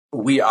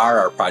we are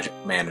our project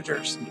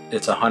managers.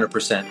 It's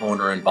 100%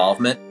 owner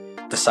involvement.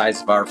 The size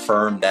of our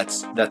firm,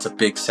 that's a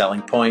big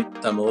selling point.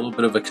 I'm a little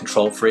bit of a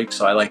control freak,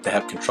 so I like to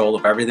have control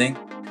of everything.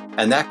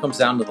 And that comes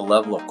down to the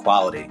level of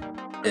quality.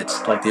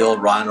 It's like the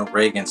old Ronald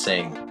Reagan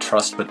saying,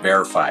 trust but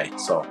verify.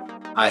 So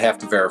I have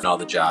to verify all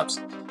the jobs.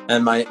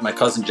 And my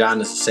cousin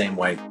John is the same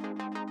way.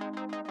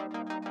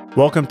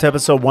 Welcome to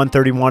episode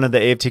 131 of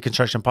the AFT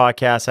Construction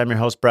Podcast. I'm your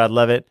host, Brad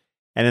Levitt.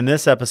 And in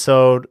this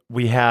episode,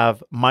 we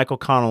have Micheal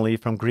Conneely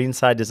from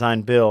Greenside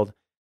Design Build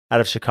out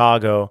of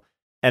Chicago.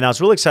 And I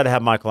was really excited to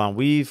have Micheal on.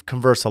 We've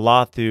conversed a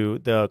lot through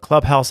the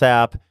Clubhouse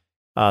app,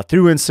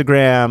 through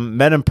Instagram,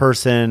 met in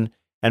person,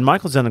 and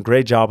Michael's done a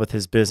great job with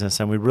his business.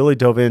 And we really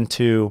dove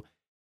into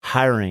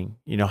hiring.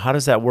 You know, how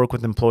does that work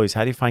with employees?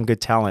 How do you find good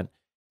talent?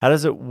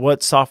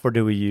 What software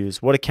do we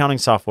use? What accounting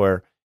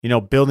software? You know,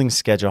 building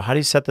schedule. How do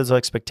you set those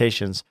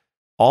expectations?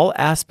 All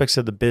aspects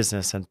of the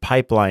business and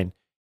pipeline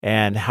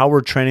and how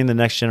we're training the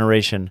next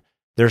generation.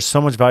 There's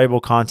so much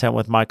valuable content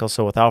with Micheal.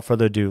 So without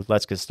further ado,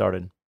 let's get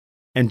started.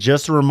 And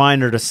just a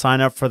reminder to sign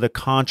up for the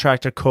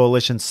Contractor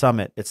Coalition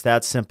Summit. It's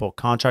that simple.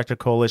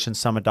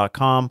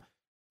 ContractorCoalitionSummit.com.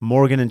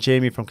 Morgan and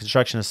Jamie from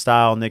Construction of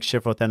Style, Nick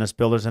Schiffer with NS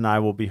Builders, and I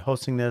will be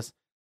hosting this.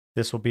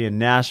 This will be in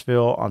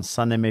Nashville on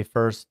Sunday, May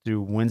 1st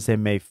through Wednesday,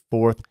 May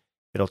 4th.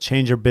 It'll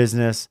change your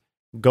business.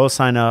 Go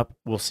sign up.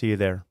 We'll see you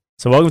there.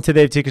 So welcome to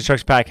the AFT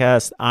Construction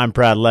Podcast. I'm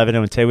Brad Levitt,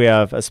 and today we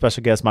have a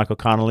special guest, Micheal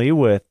Conneely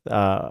with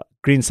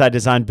Greenside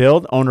Design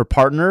Build,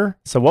 owner-partner.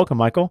 So welcome,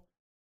 Micheal.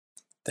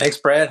 Thanks,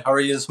 Brad. How are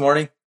you this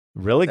morning?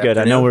 Really good.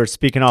 I know we're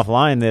speaking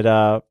offline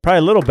that probably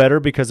a little better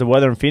because of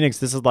weather in Phoenix.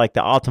 This is like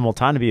the optimal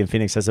time to be in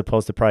Phoenix as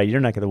opposed to probably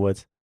your neck of the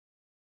woods.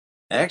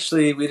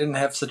 Actually, we didn't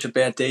have such a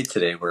bad day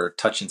today. We're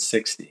touching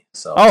 60.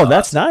 So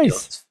that's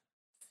nice.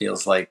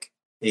 Feels like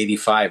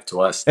 85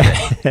 to us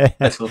today.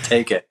 We'll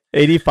take it.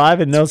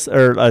 85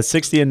 and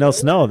 60 and no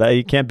snow. That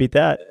you can't beat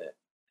that.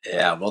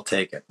 Yeah, we'll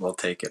take it. We'll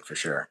take it for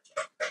sure.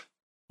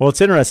 Well,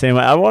 it's interesting.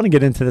 I want to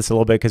get into this a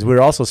little bit because we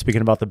were also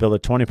speaking about the Build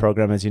at 20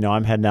 program. As you know,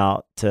 I'm heading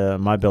out to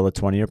my Build at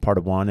 20. You're part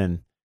of one,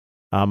 and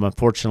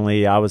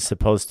unfortunately, I was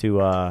supposed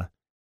to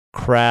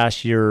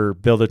crash your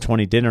Build at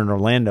 20 dinner in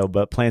Orlando,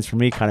 but plans for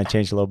me kind of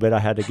changed a little bit. I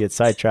had to get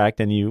sidetracked,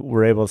 and you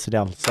were able to sit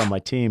down with some of my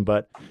team,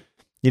 but.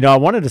 You know, I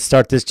wanted to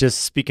start this just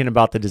speaking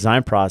about the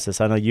design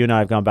process. I know you and I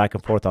have gone back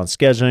and forth on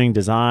scheduling,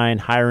 design,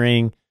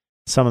 hiring,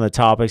 some of the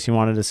topics you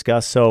want to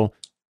discuss. So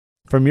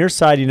from your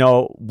side, you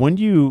know, when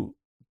do you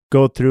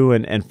go through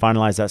and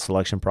finalize that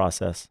selection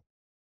process?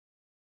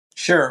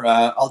 Sure.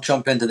 I'll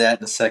jump into that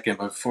in a second.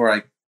 But before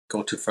I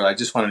go too far, I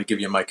just wanted to give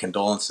you my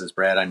condolences,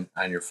 Brad,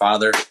 on your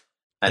father.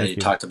 I know you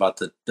talked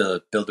about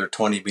the Builder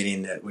 20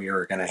 meeting that we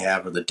were going to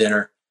have, or the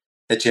dinner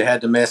that you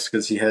had to miss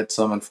because you had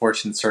some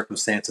unfortunate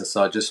circumstances.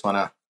 So I just want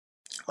to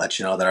let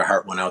you know that our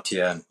heart went out to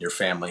you and your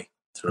family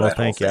through that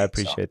whole thank you. thing, I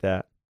appreciate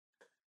that.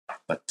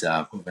 But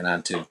moving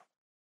on to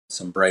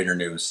some brighter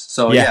news.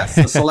 So yes,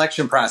 the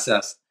selection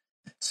process.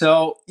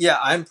 So yeah,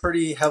 I'm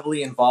pretty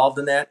heavily involved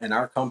in that in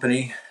our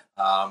company.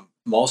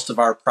 Most of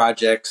our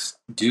projects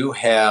do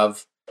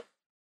have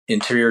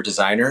interior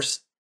designers.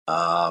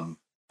 The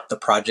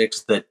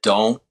projects that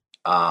don't,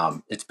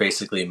 it's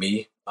basically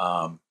me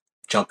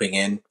jumping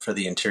in for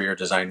the interior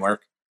design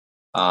work.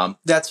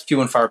 That's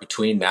few and far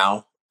between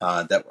now.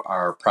 That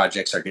our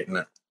projects are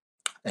getting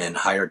in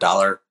higher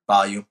dollar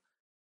volume.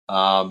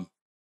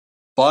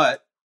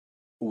 But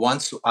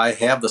once I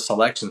have the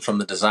selection from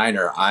the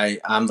designer,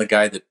 I'm the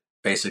guy that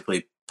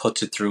basically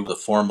puts it through the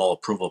formal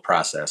approval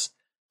process.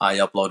 I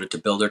upload it to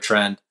Builder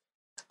Trend.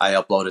 I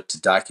upload it to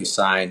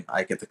DocuSign.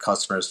 I get the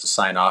customers to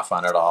sign off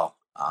on it all,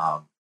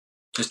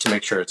 just to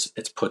make sure it's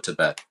put to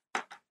bed.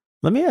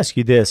 Let me ask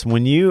you this.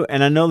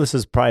 And I know this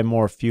is probably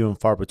more few and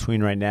far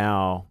between right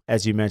now,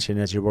 as you mentioned,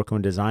 as you're working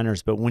with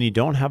designers, but when you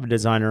don't have a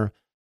designer,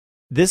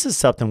 this is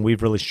something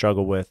we've really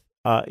struggled with.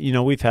 You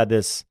know, we've had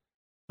this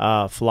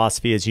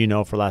philosophy, as you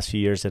know, for the last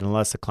few years, that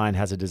unless the client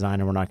has a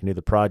designer, we're not going to do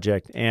the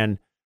project. And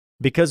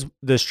because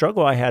the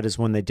struggle I had is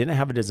when they didn't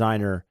have a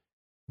designer,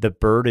 the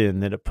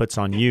burden that it puts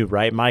on you,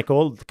 right,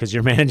 Micheal, because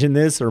you're managing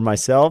this, or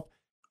myself,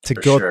 to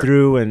go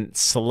through and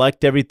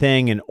select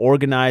everything and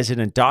organize it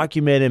and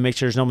document it and make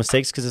sure there's no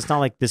mistakes, because it's not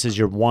like this is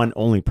your one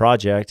only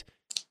project.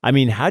 I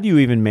mean, how do you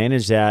even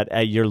manage that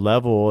at your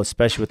level,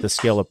 especially with the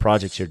scale of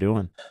projects you're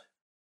doing?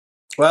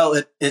 Well,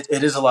 it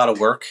is a lot of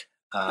work,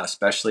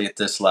 especially at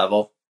this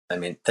level. I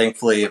mean,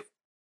 thankfully,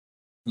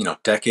 you know,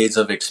 decades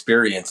of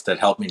experience that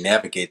helped me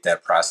navigate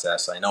that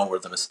process. I know where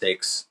the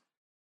mistakes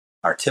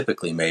are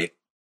typically made.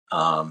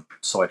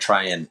 So I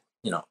try and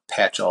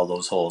patch all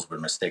those holes where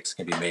mistakes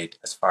can be made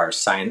as far as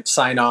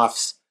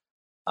sign-offs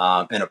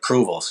and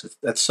approvals.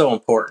 That's so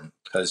important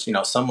because, you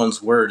know,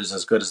 someone's word is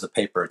as good as the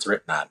paper it's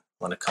written on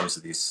when it comes to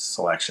these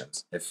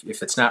selections. If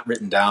it's not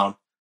written down,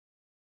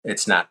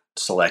 it's not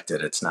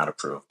selected, it's not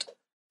approved.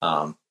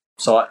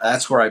 So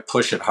that's where I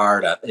push it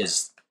hard at,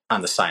 is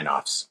on the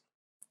sign-offs.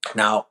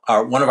 Now,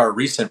 one of our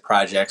recent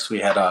projects,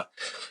 we had a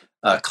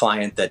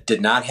client that did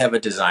not have a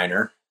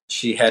designer.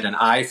 She had an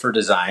eye for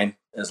design,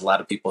 as a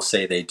lot of people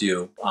say they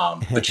do,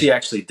 but she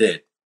actually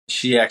did.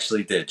 She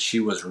actually did. She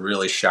was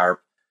really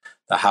sharp.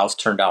 The house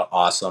turned out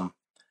awesome.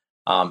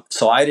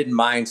 So I didn't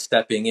mind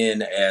stepping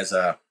in as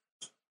a,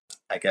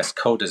 I guess,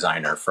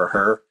 co-designer for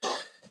her.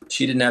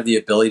 She didn't have the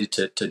ability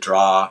to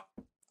draw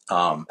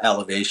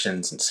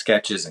elevations and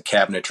sketches and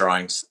cabinet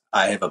drawings.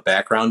 I have a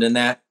background in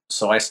that,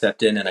 so I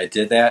stepped in and I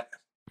did that.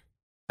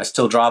 I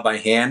still draw by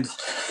hand,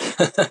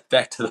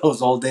 back to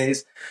those old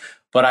days,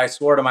 but I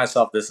swore to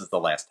myself this is the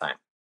last time.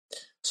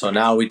 So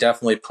now we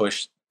definitely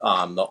push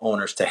the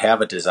owners to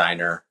have a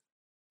designer,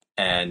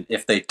 and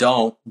if they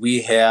don't,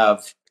 we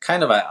have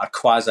kind of a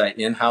quasi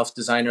in-house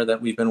designer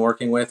that we've been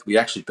working with. We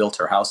actually built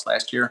her house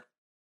last year,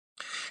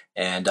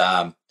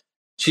 and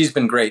she's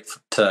been great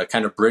to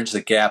kind of bridge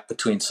the gap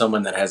between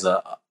someone that has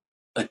a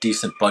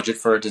decent budget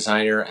for a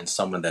designer and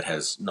someone that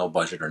has no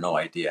budget or no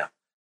idea.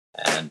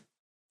 And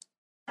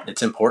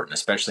it's important,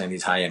 especially in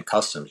these high-end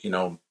customs. You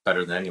know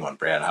better than anyone,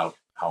 Brad,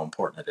 how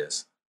important it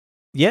is.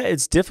 Yeah,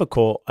 it's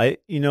difficult.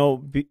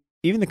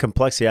 Even the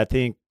complexity, I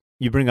think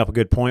you bring up a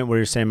good point where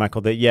you're saying,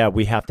 Michael, that, yeah,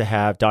 we have to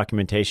have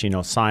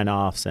documentation,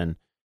 sign-offs and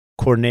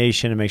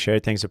coordination and make sure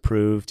everything's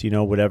approved,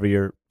 whatever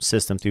your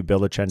system through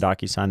BuilderTrend,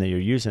 DocuSign that you're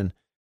using.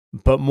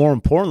 But more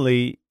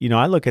importantly,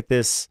 I look at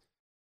this,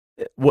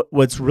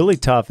 what's really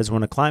tough is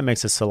when a client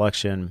makes a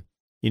selection,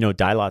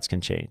 die lots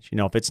can change.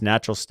 If it's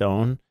natural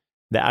stone,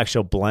 the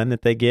actual blend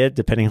that they get,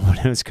 depending on when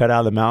it was cut out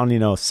of the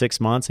mountain, 6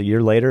 months, a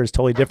year later, is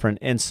totally different.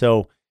 And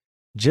so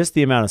just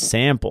the amount of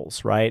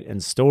samples, right,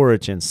 and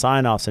storage and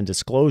sign-offs and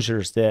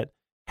disclosures that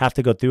have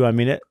to go through, I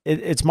mean,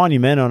 it's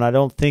monumental. And I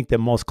don't think that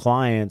most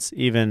clients,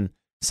 even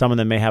some of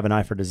them may have an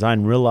eye for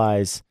design,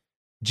 realize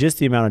just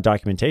the amount of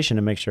documentation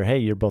to make sure, hey,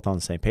 you're both on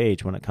the same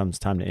page when it comes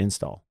time to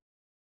install.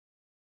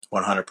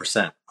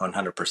 100%,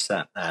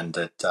 100%. And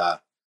it,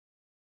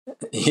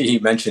 you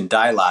mentioned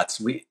die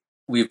lots.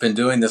 We've been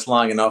doing this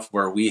long enough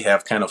where we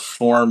have kind of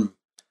form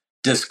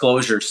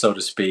disclosure, so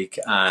to speak,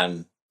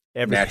 on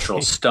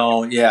natural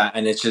stone. Yeah.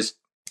 And it's just,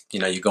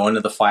 you go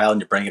into the file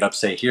and you bring it up,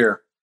 say,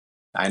 here,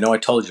 I know I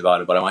told you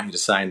about it, but I want you to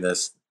sign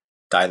this.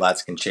 Die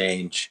lots can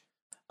change.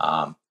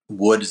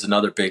 Wood is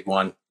another big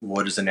one.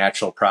 Wood is a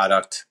natural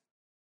product.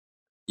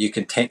 You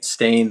can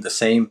stain the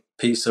same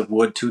piece of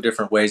wood 2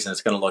 different ways and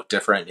it's going to look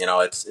different.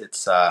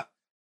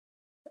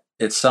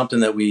 It's something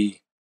that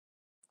we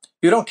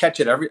don't catch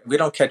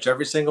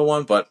every single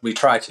one, but we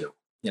try to.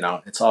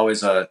 It's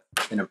always an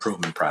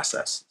improvement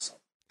process.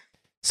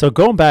 So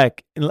going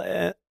back,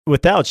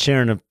 without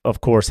sharing,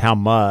 of course, how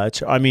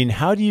much, I mean,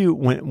 how do you,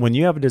 when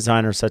you have a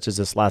designer such as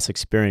this last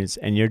experience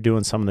and you're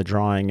doing some of the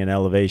drawing and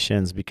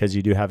elevations because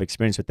you do have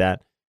experience with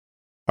that,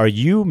 are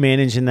you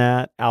managing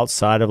that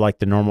outside of like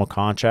the normal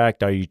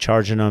contract? Are you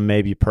charging them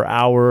maybe per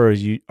hour, or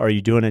are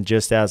you doing it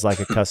just as like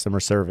a customer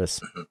service?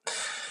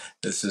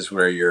 This is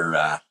where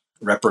you're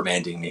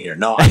reprimanding me here.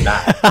 No, I'm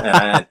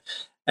not.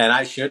 and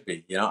I should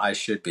be, I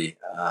should be.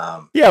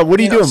 Yeah. What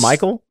are you doing,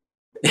 Michael?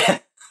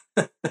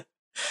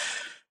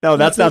 No,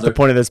 that's not the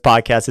point of this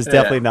podcast. It's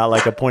definitely not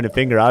like a point of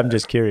finger. I'm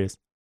just curious.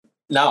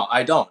 No,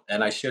 I don't.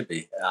 And I should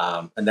be.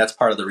 And that's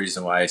part of the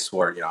reason why I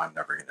swore, I'm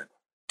never going to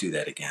do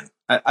that again.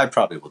 I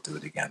probably will do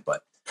it again,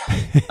 but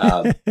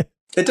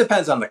it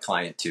depends on the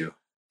client too.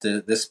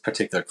 This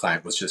particular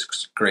client was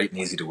just great and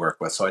easy to work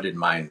with, so I didn't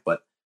mind.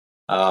 But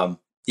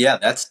yeah,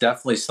 that's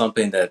definitely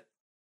something that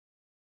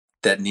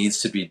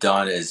needs to be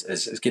done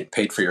is getting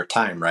paid for your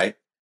time, right?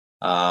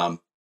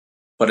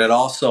 But it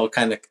also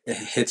kind of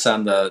hits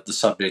on the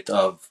subject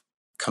of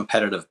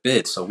competitive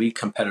bid. So we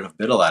competitive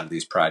bid a lot of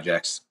these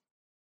projects.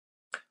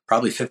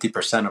 Probably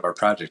 50% of our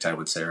projects, I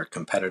would say, are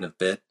competitive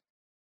bid.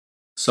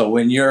 So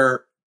when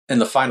you're in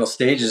the final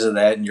stages of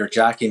that and you're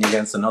jockeying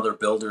against another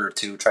builder or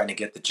two trying to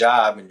get the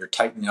job and you're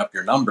tightening up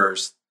your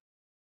numbers,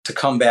 to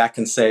come back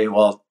and say,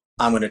 well,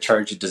 I'm going to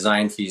charge you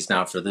design fees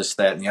now for this,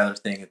 that, and the other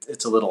thing,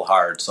 it's a little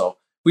hard. So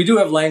we do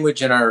have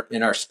language in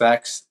our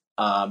specs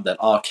that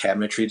all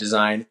cabinetry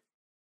design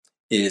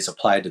is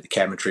applied to the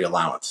cabinetry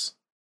allowance.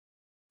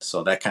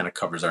 So that kind of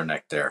covers our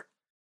neck there.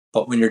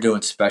 But when you're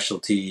doing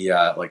specialty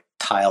like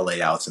tile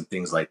layouts and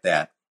things like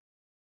that,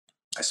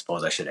 I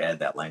suppose I should add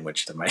that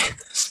language to my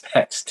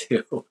specs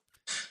too.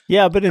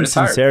 Yeah, but in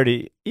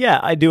sincerity, yeah,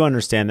 I do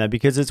understand that,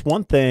 because it's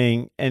one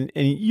thing, and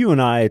you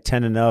and I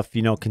attend enough,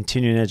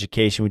 continuing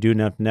education, we do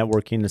enough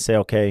networking to say,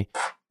 okay,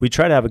 we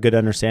try to have a good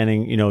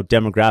understanding,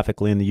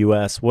 demographically in the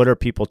U.S., what are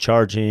people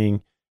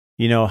charging,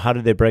 how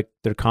do they break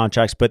their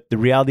contracts? But the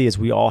reality is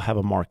we all have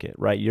a market,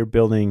 right? You're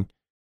building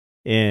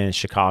in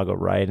Chicago,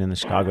 right? In the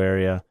Chicago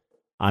area.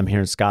 I'm here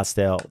in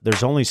Scottsdale.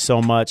 There's only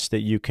so much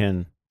that you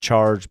can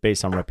charge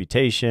based on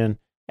reputation.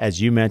 As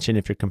you mentioned,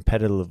 if you're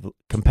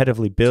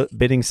competitively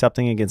bidding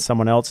something against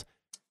someone else,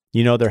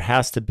 there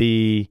has to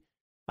be,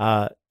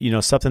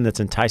 something that's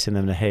enticing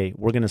them to, hey,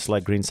 we're going to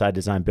select Greenside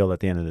Design Build at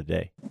the end of the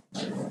day.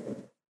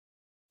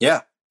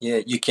 Yeah,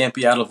 you can't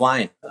be out of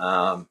line,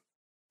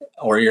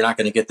 or you're not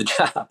going to get the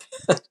job.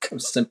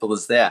 It's simple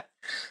as that.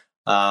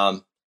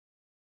 The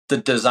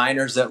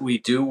designers that we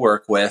do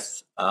work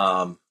with,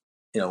 one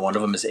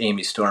of them is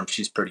Amy Storm.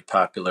 She's pretty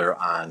popular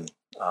on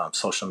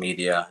social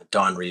media.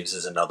 Dawn Reeves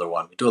is another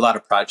one. We do a lot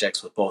of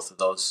projects with both of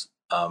those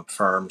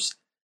firms,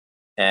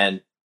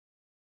 and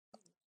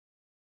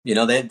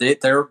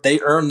they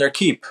earn their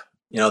keep.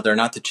 They're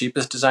not the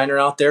cheapest designer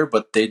out there,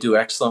 but they do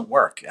excellent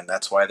work, and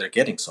that's why they're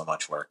getting so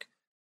much work.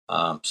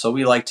 So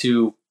we like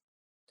to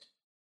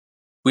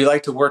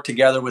work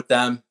together with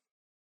them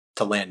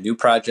to land new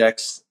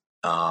projects,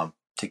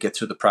 to get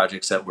through the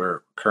projects that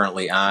we're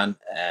currently on,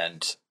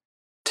 and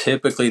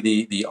typically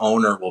the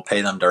owner will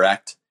pay them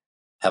direct,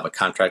 have a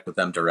contract with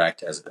them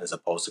direct, as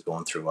opposed to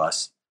going through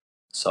us.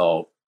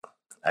 So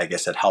I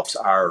guess it helps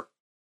us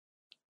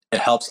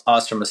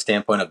from a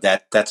standpoint of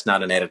that's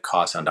not an added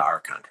cost onto our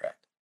contract.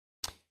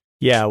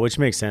 Yeah, which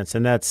makes sense.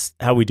 And that's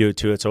how we do it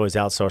too. It's always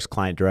outsourced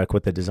client direct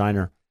with the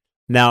designer.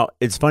 Now,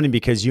 it's funny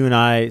because you and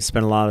I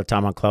spent a lot of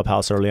time on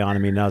Clubhouse early on. I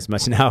mean, not as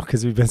much now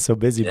because we've been so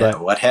busy. Yeah,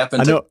 but what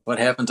happened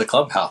to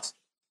Clubhouse?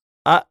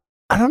 I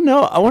don't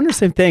know. I wonder the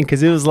same thing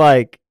because it was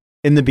like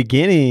in the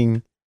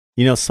beginning,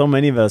 so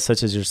many of us,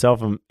 such as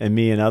yourself and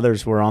me and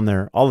others, were on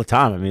there all the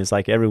time. I mean, it's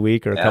like every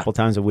week or a couple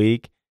times a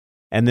week.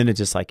 And then it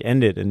just like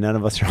ended and none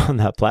of us are on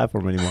that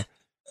platform anymore.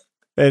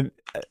 And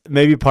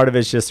maybe part of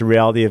it's just the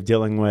reality of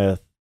dealing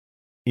with,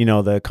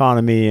 the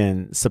economy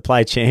and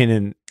supply chain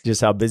and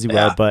just how busy we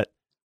are. But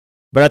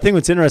I think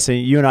what's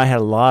interesting, you and I had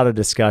a lot of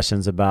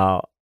discussions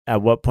about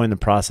at what point in the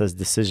process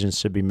decisions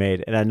should be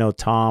made. And I know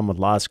Tom with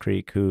Lost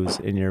Creek, who's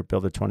in your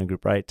Builder 20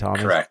 group, right, Tom?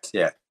 Correct,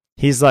 yeah.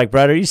 He's like,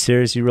 Brad, are you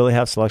serious? You really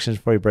have selections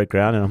before you break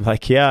ground? And I'm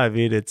like, yeah, I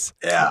mean,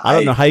 I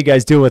don't know how you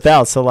guys do it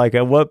without. So like,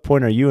 at what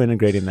point are you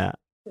integrating that?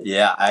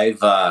 Yeah,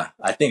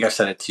 I think I've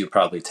said it to you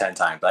probably 10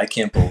 times, but I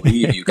can't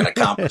believe you can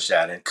accomplish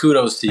that. And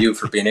kudos to you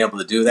for being able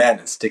to do that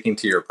and sticking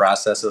to your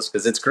processes,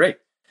 because it's great.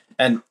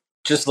 And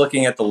just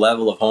looking at the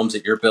level of homes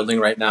that you're building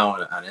right now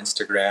on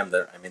Instagram,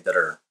 that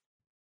are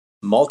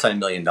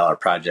multi-million-dollar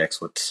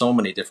projects with so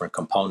many different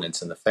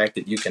components, and the fact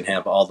that you can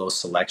have all those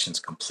selections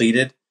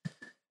completed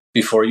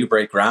before you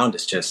break ground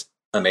is just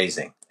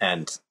amazing.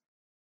 And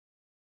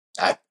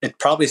it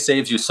probably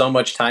saves you so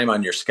much time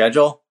on your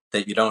schedule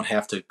that you don't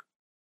have to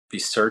be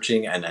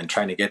searching and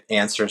trying to get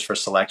answers for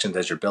selections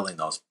as you're building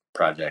those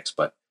projects.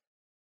 But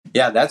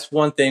yeah, that's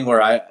one thing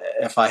where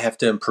if I have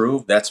to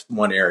improve, that's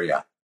one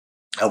area.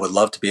 I would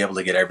love to be able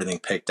to get everything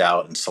picked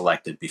out and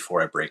selected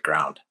before I break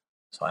ground.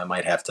 So I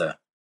might have to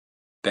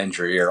bend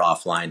your ear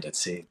offline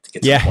to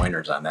get some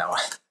pointers on that one.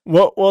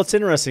 Well, it's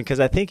interesting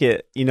because I think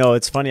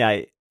it's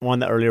funny.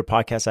 One of the earlier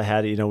podcasts I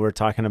had, we were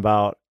talking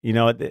about,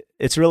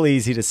 it's really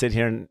easy to sit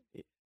here and,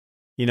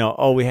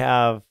 we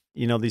have,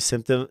 these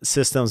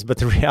systems, but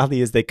the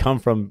reality is they come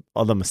from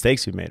all the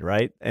mistakes we made,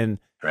 right? And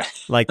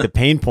like the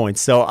pain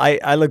points. So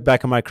I look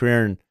back on my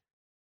career and,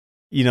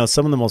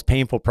 some of the most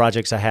painful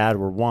projects I had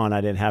were, one,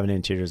 I didn't have an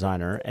interior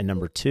designer. And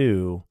number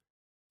two,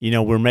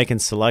 we're making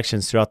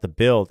selections throughout the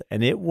build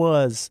and it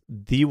was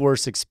the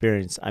worst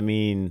experience. I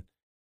mean,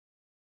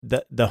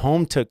 the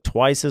home took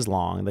twice as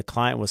long. The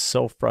client was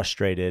so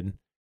frustrated.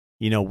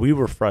 We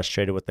were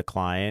frustrated with the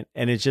client,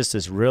 and it's just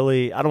this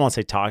really, I don't want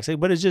to say toxic,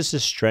 but it's just a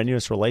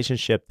strenuous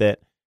relationship that,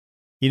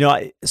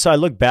 so I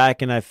look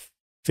back and I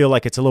feel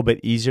like it's a little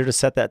bit easier to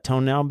set that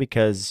tone now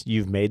because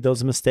you've made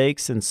those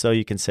mistakes. And so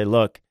you can say,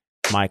 look,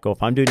 Michael,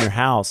 if I'm doing your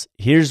house,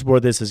 here's where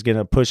this is going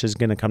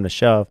to come to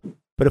shove.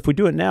 But if we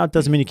do it now, it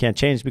doesn't mean you can't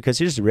change, because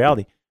here's the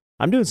reality.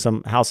 I'm doing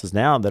some houses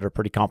now that are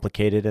pretty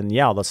complicated, and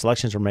yeah, the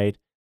selections were made,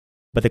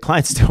 but the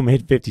client still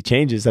made 50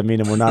 changes. I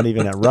mean, and we're not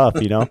even at rough,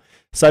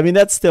 So, I mean,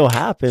 that still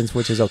happens,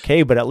 which is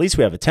okay, but at least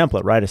we have a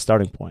template, right? A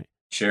starting point.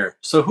 Sure.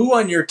 So who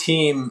on your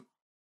team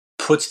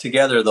puts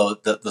together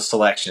the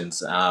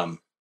selections,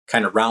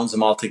 kind of rounds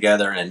them all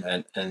together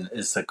and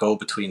is the go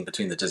between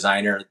the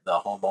designer, the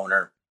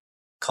homeowner,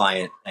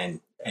 client, and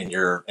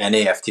your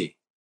NAFT?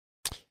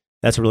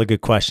 That's a really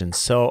good question.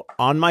 So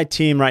on my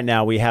team right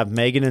now, we have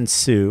Megan and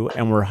Sue,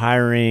 and we're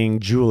hiring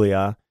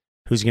Julia,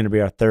 who's going to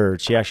be our third.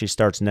 She actually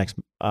starts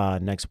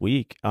next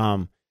week.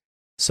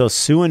 So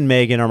Sue and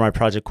Megan are my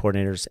project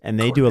coordinators, and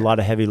they do a lot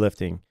of heavy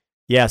lifting.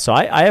 Yeah, so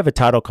I have a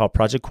title called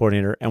project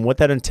coordinator, and what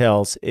that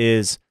entails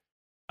is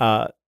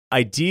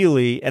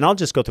ideally, and I'll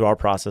just go through our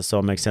process so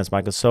it makes sense,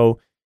 Michael. So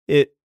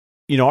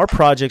our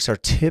projects are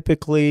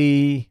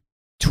typically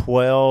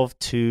 12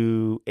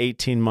 to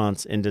 18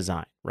 months in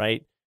design,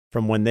 right?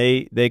 From when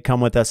they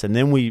come with us, and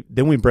then we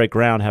break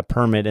ground, have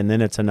permit, and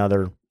then it's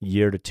another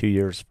year to 2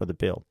 years for the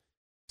build.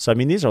 So, I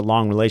mean, these are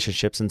long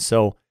relationships. And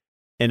so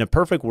in a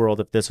perfect world,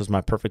 if this was my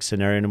perfect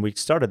scenario, and we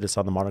started this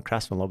on the Modern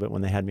Craftsman a little bit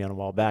when they had me on a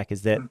while back,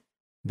 is that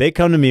they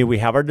come to me, we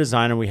have our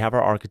designer, we have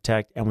our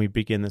architect, and we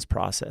begin this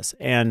process.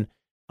 And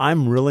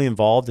I'm really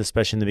involved,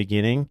 especially in the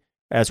beginning,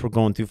 as we're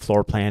going through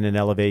floor plan and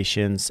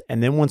elevations.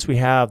 And then once we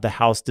have the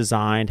house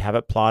designed, have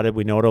it plotted,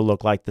 we know what it'll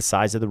look like, the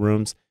size of the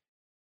rooms.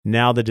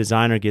 Now the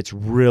designer gets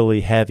really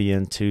heavy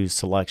into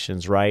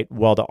selections, right?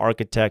 While the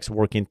architect's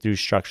working through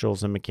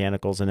structurals and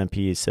mechanicals and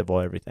MPE, civil,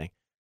 everything.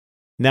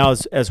 Now,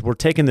 as we're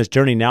taking this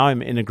journey, now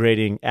I'm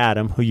integrating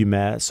Adam, who you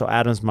met. So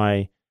Adam's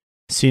my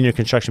senior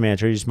construction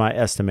manager. He's my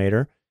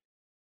estimator.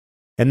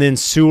 And then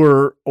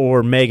Sue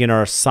or Megan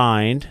are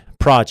assigned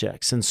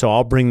projects. And so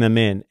I'll bring them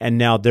in. And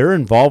now they're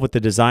involved with the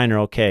designer.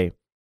 Okay,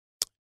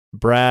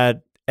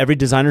 Brad every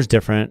designer's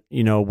different.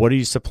 You know, what are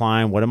you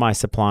supplying? What am I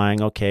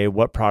supplying? Okay,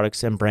 what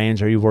products and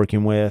brands are you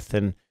working with?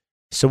 And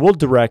so we'll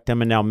direct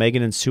them. And now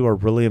Megan and Sue are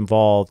really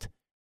involved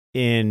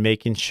in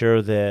making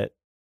sure that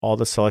all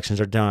the selections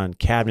are done,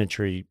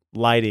 cabinetry,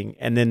 lighting,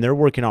 and then they're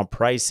working on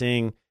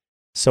pricing.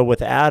 So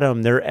with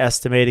Adam, they're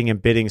estimating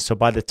and bidding. So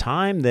by the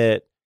time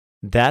that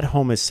that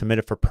home is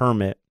submitted for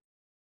permit,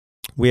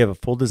 we have a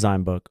full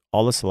design book,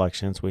 all the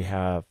selections. We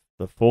have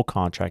the full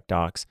contract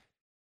docs.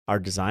 Our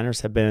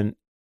designers have been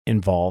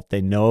involved.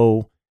 They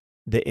know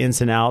the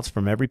ins and outs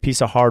from every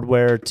piece of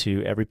hardware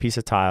to every piece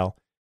of tile.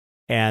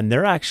 And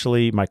they're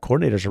actually, my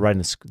coordinators are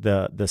writing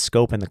the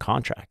scope and the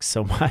contracts.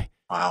 So my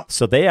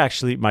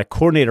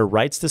coordinator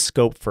writes the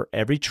scope for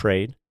every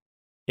trade.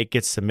 It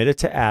gets submitted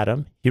to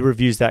Adam. He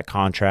reviews that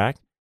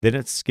contract. Then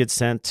it gets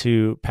sent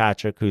to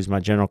Patrick, who's my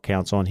general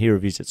counsel, and he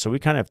reviews it. So we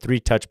kind of have 3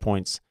 touch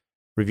points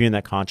reviewing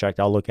that contract.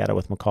 I'll look at it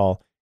with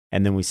Micheal,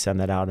 and then we send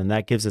that out, and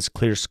that gives us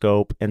clear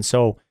scope. And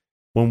so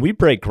when we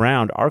break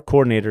ground, our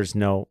coordinators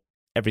know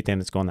everything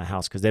that's going in the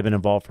house because they've been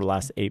involved for the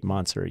last 8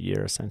 months or a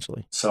year,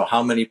 essentially. So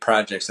how many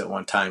projects at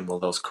one time will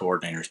those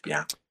coordinators be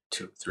on?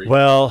 2, 3?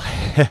 Well,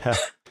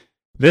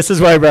 this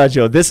is why I brought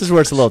you. This is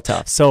where it's a little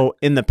tough. So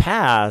in the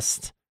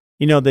past,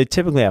 you know, they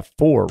typically have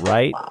 4,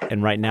 right? Wow.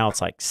 And right now it's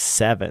like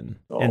 7.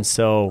 Oh. And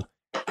so,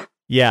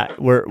 yeah,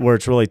 where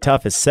it's really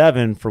tough is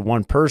 7 for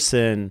one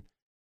person.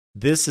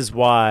 This is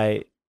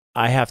why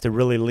I have to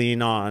really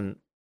lean on,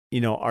 you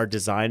know, our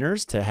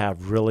designers to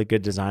have really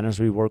good designers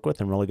we work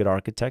with and really good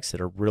architects that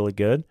are really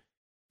good,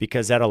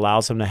 because that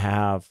allows them to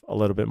have a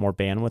little bit more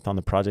bandwidth on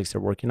the projects they're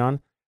working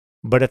on.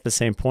 But at the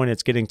same point,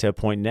 it's getting to a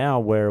point now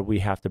where we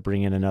have to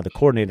bring in another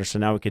coordinator. So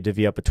now we could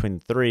divvy up between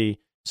the 3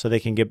 so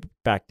they can get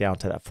back down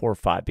to that 4 or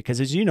 5.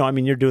 Because as you know, I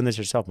mean, you're doing this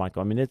yourself,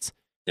 Michael. I mean, it's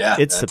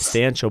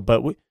substantial,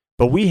 but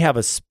we have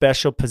a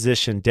special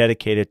position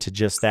dedicated to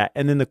just that.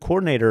 And then the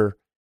coordinator,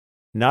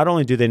 not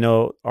only do they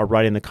know are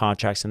writing the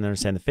contracts and they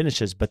understand the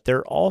finishes, but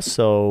they're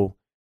also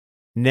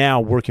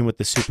now working with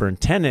the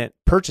superintendent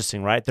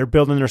purchasing, right? They're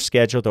building their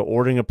schedule, they're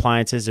ordering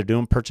appliances, they're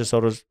doing purchase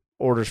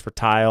orders for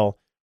tile,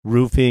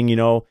 roofing. You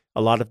know,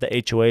 a lot of the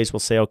HOAs will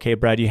say, okay,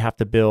 Brad, you have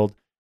to build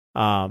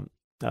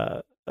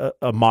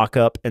a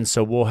mock-up, and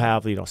so we'll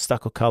have, you know,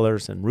 stucco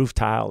colors and roof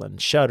tile and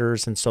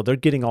shutters, and so they're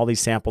getting all these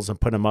samples and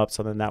putting them up,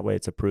 so then that way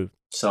it's approved.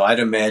 So I'd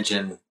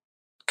imagine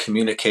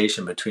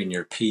communication between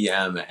your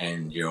PM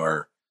and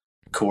your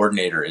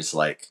coordinator is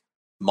like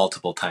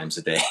multiple times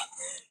a day.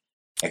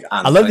 Like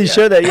I love you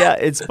share that. Yeah,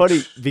 it's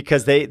funny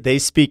because they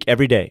speak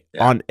every day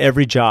on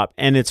every job,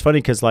 and it's funny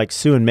because like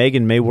Sue and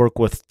Megan may work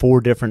with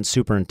 4 different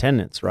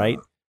superintendents, right?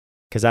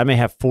 Because I may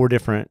have 4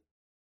 different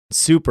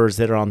supers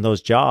that are on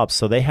those jobs,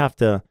 so they have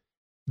to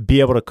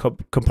be able to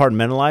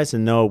compartmentalize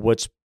and know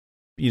which,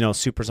 you know,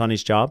 supers on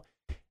each job.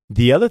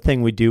 The other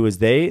thing we do is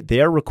they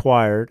are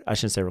required, I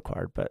shouldn't say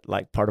required, but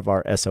like part of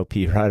our SOP,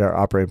 right, our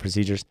operating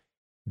procedures,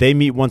 they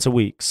meet once a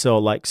week. So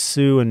like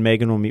Sue and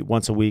Megan will meet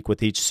once a week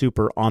with each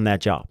super on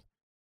that job.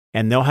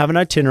 And they'll have an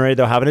itinerary,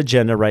 they'll have an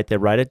agenda, right? They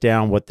write it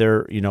down, what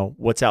they're, you know,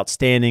 what's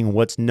outstanding,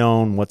 what's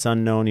known, what's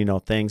unknown, you know,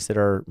 things that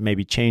are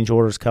maybe change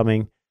orders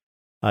coming,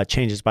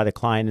 changes by the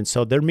client. And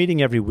so they're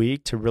meeting every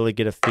week to really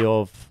get a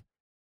feel of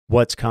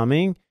what's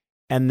coming.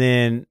 And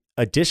then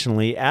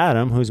additionally,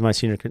 Adam, who's my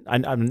senior,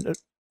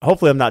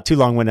 hopefully I'm not too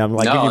long-winded. I'm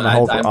like giving you my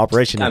whole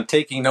operation. I'm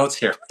taking notes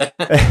here.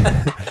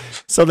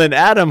 So then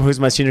Adam, who's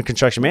my senior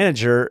construction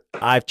manager,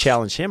 I've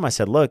challenged him. I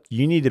said, look,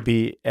 you need to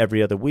be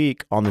every other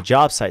week on the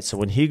job site. So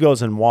when he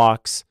goes and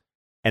walks,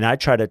 and I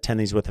try to attend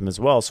these with him as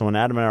well. So when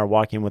Adam and I are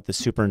walking with the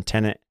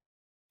superintendent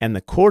and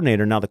the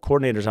coordinator, now the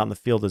coordinator's out in the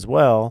field as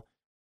well,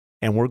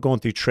 and we're going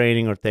through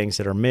training or things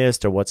that are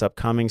missed or what's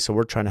upcoming. So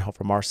we're trying to help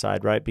from our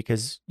side, right?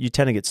 Because you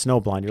tend to get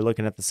snowblind. You're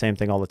looking at the same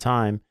thing all the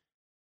time.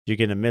 You're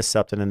going to miss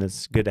something, and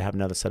it's good to have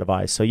another set of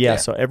eyes. So yeah,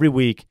 so every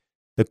week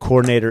the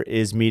coordinator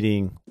is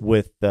meeting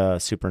with the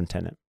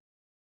superintendent.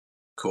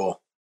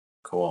 Cool.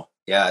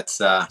 Yeah, it's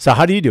So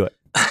how do you do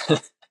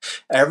it?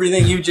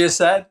 Everything you just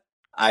said,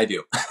 I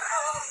do.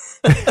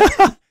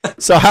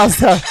 So how's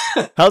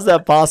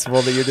that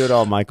possible that you're doing it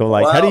all, Michael?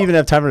 Like, how do you even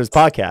have time for this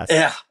podcast?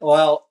 Yeah,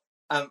 well,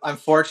 I'm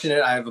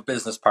fortunate. I have a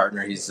business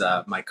partner. He's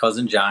my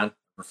cousin John.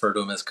 Refer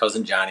to him as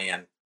Cousin Johnny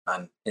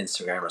on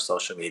Instagram or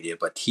social media.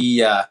 But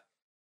he,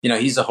 you know,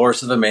 he's a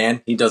horse of a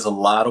man. He does a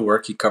lot of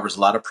work. He covers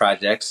a lot of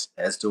projects,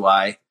 as do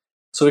I.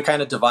 So we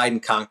kind of divide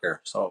and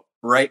conquer. So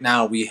right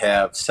now we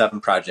have 7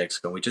 projects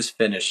going. We just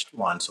finished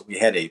one, so we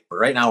had 8. But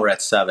right now we're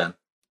at 7.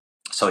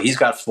 So he's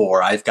got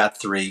 4. I've got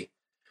 3.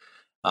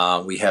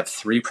 We have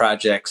 3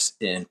 projects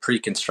in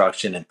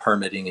pre-construction and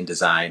permitting and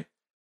design.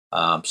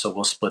 So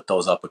we'll split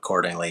those up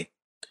accordingly.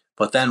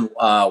 But then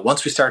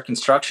once we start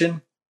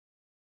construction,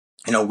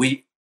 you know,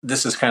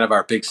 this is kind of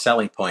our big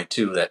selling point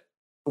too, that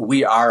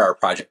we are our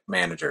project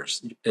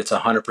managers. It's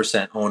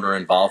 100% owner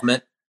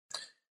involvement.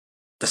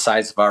 The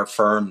size of our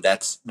firm,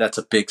 that's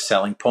a big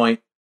selling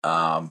point.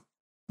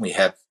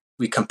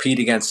 We compete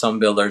against some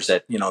builders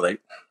that, you know, they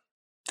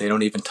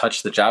don't even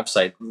touch the job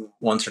site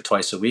once or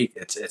twice a week.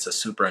 It's a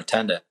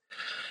superintendent.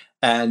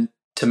 And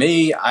to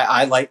me,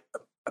 I like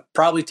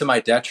probably to my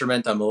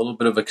detriment, I'm a little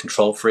bit of a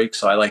control freak,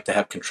 so I like to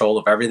have control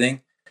of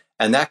everything.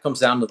 And that comes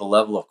down to the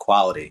level of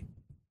quality.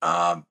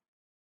 Um,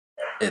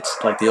 it's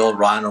like the old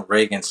Ronald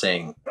Reagan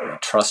saying,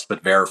 trust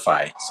but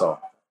verify. So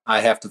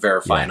I have to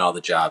verify in all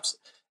the jobs.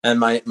 And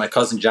my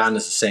cousin John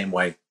is the same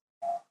way.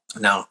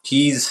 Now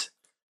he's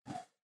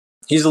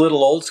a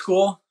little old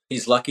school.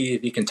 He's lucky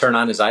if he can turn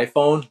on his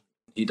iPhone.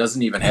 He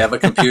doesn't even have a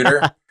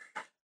computer.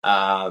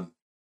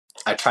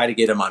 I try to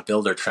get him on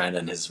Builder Trend,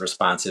 and his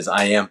response is,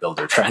 "I am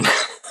Builder Trend."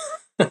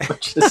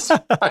 Which is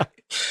funny.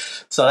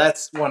 So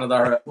that's one of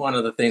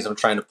the things I'm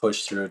trying to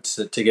push through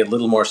to get a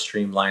little more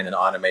streamlined and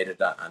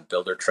automated on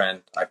Builder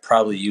Trend. I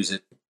probably use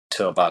it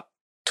to about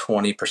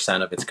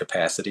 20% of its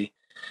capacity.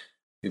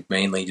 We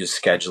mainly use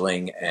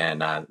scheduling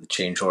and the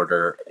change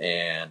order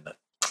and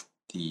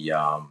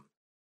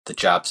the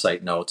job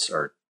site notes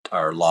or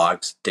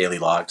logs, daily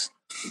logs.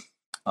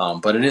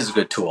 But it is a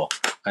good tool.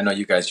 I know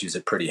you guys use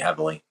it pretty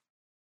heavily.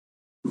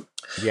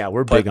 Yeah,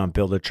 we're big on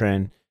Builder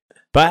Trend.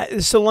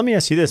 But so let me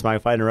ask you this, Mike,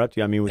 if I interrupt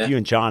you. I mean, with you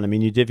and John, I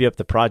mean, you divvy up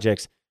the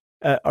projects.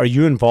 Are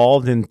you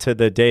involved into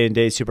the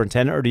day-to-day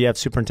superintendent, or do you have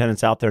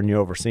superintendents out there and you're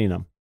overseeing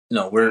them?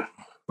 No, we're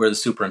the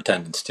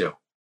superintendents too.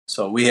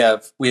 So we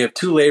have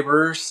 2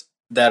 laborers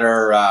that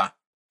are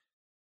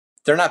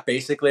they're not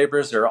basic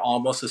laborers. They're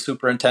almost a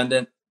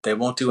superintendent. They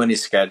won't do any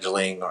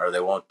scheduling, or they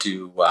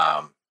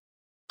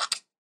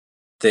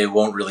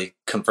won't really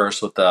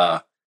converse with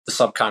the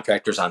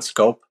subcontractors on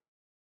scope.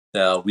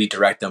 We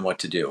direct them what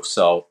to do.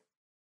 So,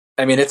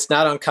 I mean, it's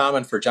not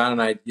uncommon for John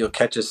and I, you'll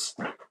catch us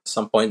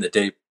some point in the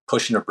day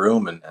pushing a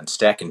broom and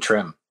stacking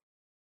trim.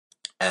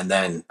 And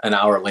then an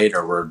hour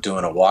later, we're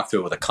doing a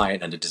walkthrough with a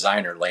client and a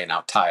designer laying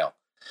out tile.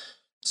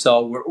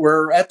 So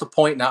we're at the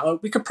point now,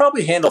 we could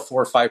probably handle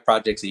 4 or 5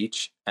 projects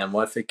each. And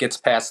if it gets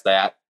past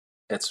that,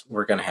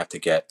 we're going to have to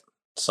get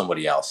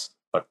somebody else.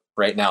 But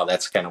right now,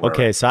 that's kind of where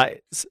okay.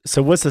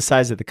 So what's the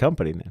size of the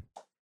company then?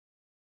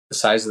 The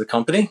size of the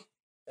company?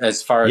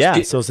 As far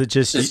as so is it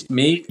just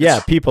me?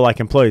 Yeah, people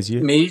like employees.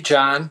 You, me,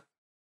 John,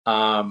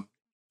 2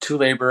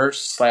 laborers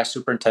 /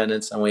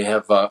 superintendents, and we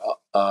have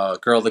a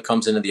girl that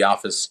comes into the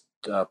office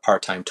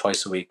part-time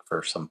twice a week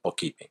for some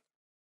bookkeeping.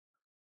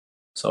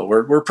 So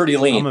we're pretty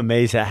lean. I'm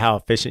amazed at how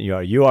efficient you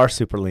are. You are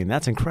super lean.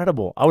 That's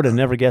incredible. I would have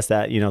never guessed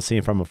that.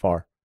 Seeing from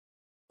afar.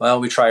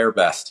 Well, we try our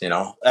best.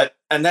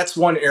 And that's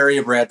one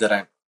area, Brad, that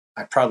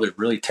I'm probably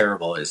really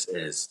terrible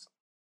is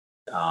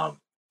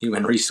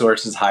human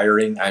resources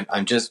hiring.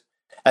 I'm just.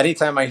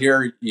 Anytime I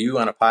hear you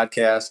on a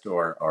podcast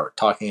or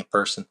talking in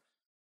person,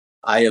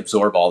 I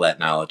absorb all that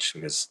knowledge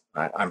because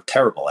I'm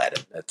terrible at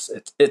it.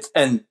 It's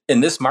and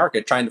in this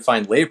market, trying to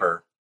find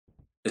labor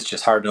is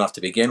just hard enough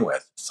to begin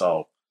with.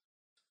 So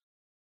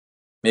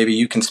maybe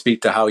you can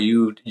speak to how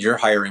your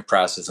hiring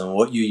process and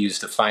what you use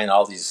to find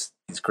all these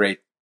great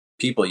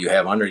people you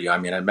have under you. I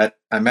mean,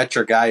 I met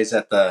your guys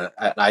at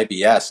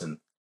IBS and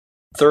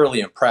thoroughly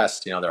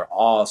impressed. They're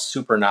all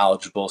super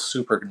knowledgeable,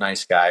 super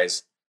nice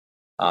guys.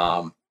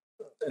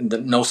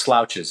 No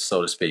slouches,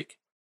 so to speak.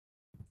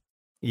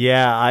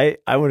 Yeah,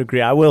 I would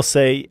agree. I will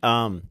say,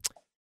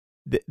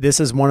 this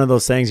is one of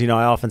those things, I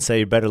often say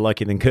you're better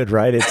lucky than good,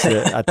 right?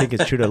 I think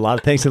it's true to a lot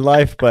of things in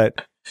life,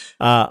 but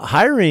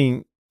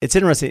hiring, it's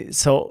interesting.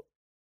 So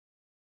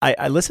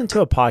I listened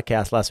to a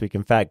podcast last week.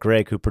 In fact,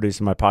 Greg, who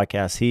produces my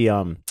podcast,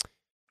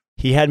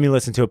 he had me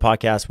listen to a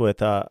podcast with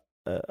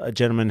a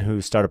gentleman who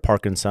started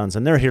Park and Sons,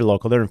 and they're here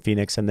local. They're in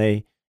Phoenix, and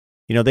they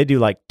do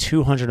like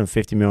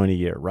 $250 million a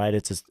year, right?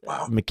 It's just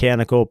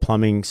mechanical,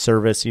 plumbing,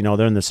 service.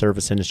 They're in the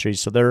service industry,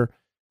 so they're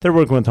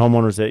working with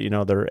homeowners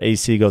that their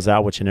AC goes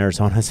out, which in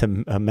Arizona is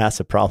a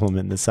massive problem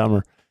in the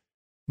summer.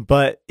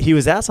 But he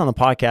was asked on the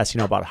podcast,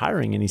 about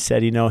hiring, and he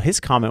said, his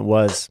comment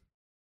was,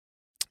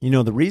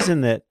 the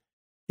reason that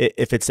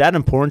if it's that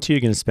important to you,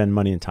 you're going to spend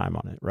money and time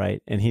on it,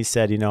 right? And he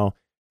said,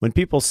 when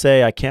people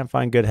say I can't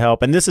find good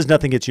help, and this is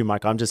nothing against you,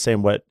 Michael, I'm just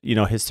saying what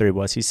his theory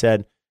was. He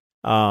said,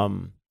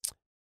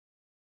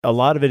 a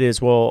lot of it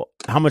is, well,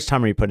 how much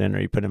time are you putting in?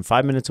 Are you putting in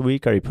 5 minutes a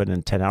week? Are you putting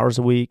in 10 hours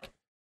a week?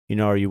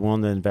 Are you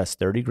willing to invest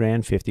 30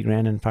 grand, 50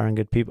 grand in finding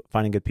good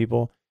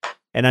people?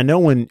 And I know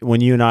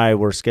when you and I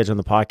were scheduling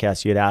the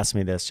podcast, you had asked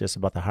me this just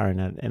about the hiring,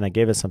 and I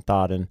gave it some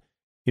thought. And,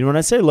 when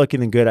I say lucky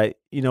than good, I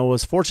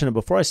was fortunate.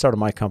 Before I started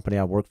my company,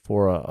 I worked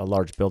for a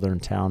large builder in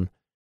town.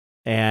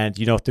 And,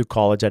 through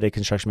college, I did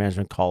construction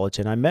management college,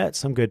 and I met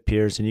some good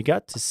peers, and you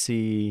got to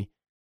see,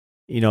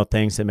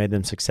 things that made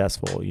them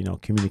successful,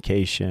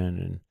 communication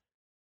and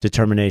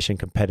determination,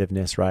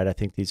 competitiveness, right? I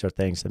think these are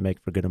things that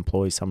make for good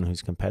employees, someone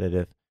who's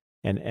competitive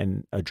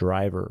and a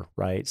driver,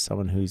 right?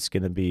 Someone who's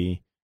going to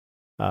be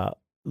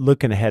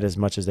looking ahead as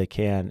much as they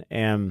can.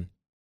 And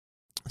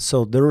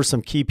so there were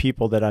some key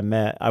people that I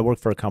met. I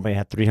worked for a company that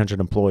had 300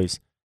 employees.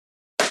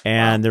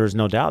 And there was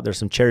no doubt there's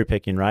some cherry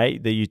picking,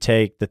 right? That you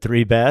take the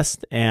 3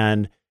 best,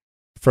 and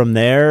from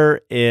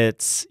there,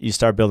 you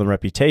start building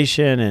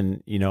reputation.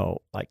 And,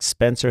 like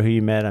Spencer, who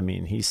you met, I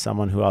mean, he's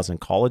someone who I was in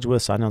college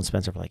with. So I known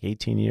Spencer for like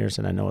 18 years,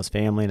 and I know his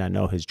family, and I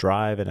know his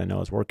drive, and I know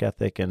his work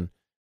ethic. And,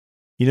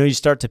 you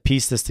start to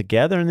piece this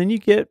together, and then you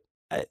get,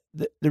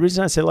 the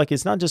reason I say, like,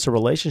 it's not just a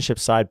relationship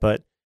side,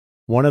 but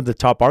one of the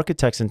top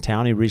architects in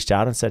town, he reached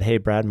out and said, "Hey,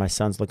 Brad, my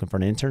son's looking for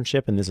an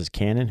internship, and this is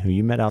Cannon, who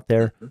you met out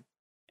there." Mm-hmm.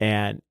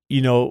 And,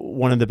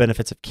 one of the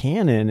benefits of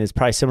Cannon is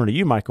probably similar to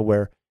you, Michael,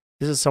 where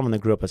this is someone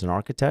that grew up as an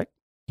architect.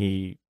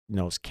 He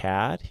knows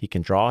CAD, he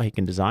can draw, he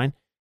can design,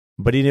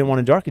 but he didn't want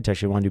to do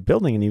architecture. He wanted to do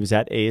building, and he was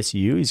at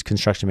ASU. He's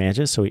construction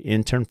manager, so he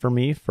interned for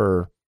me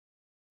for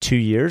 2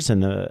 years,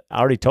 and I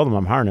already told him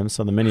I'm hiring him.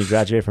 So the minute he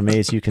graduated from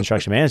ASU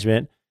construction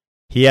management,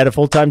 he had a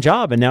full-time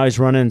job, and now he's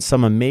running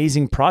some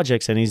amazing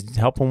projects, and he's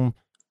helping,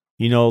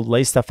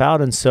 lay stuff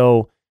out. And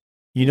so,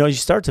 you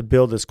start to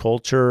build this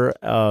culture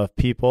of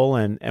people.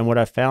 And what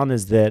I found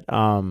is that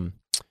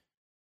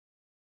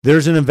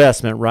there's an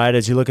investment, right?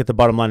 As you look at the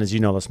bottom line, as you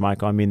know this,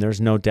 Michael, I mean,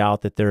 there's no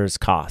doubt that there's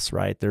costs,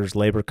 right? There's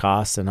labor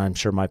costs, and I'm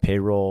sure my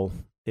payroll,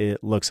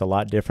 it looks a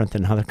lot different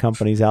than other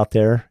companies out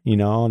there,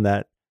 and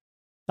that,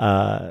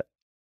 but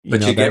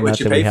you get what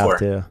you pay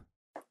for.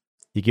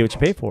 You get what you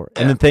pay for.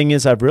 Yeah. And the thing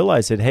is, I've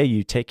realized that, hey,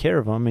 you take care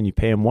of them and you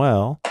pay them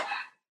well,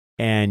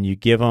 and you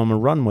give them a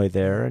runway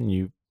there, and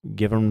you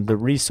give them the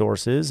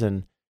resources.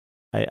 And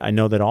I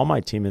know that all my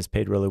team is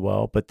paid really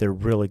well, but they're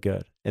really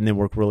good and they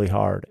work really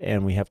hard,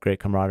 and we have great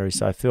camaraderie.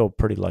 So I feel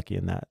pretty lucky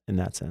in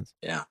that sense.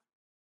 Yeah.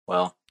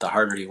 Well, the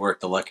harder you work,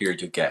 the luckier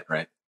you get,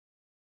 right?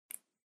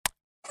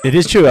 It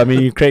is true. I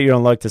mean, you create your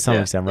own luck to some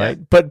Yeah, extent, yeah.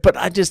 right? But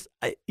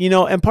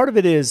and part of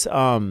it is,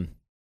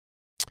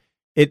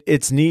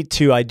 it's neat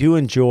too. I do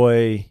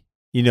enjoy,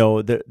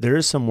 there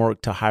is some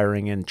work to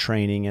hiring and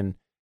training, and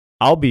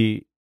I'll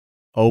be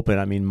open.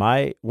 I mean,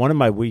 one of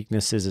my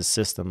weaknesses is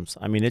systems.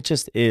 I mean, it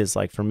just is.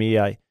 Like for me,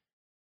 I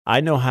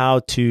know how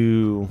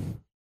to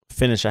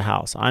finish a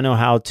house. I know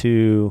how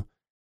to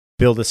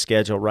build a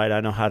schedule, right? I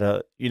know how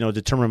to,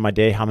 determine my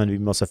day, how I'm going to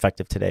be most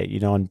effective today,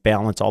 and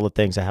balance all the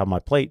things I have on my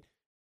plate.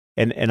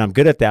 And I'm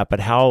good at that, but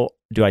how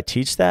do I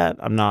teach that?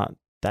 I'm not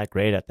that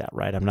great at that,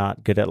 right? I'm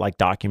not good at like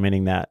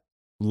documenting that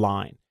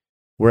line.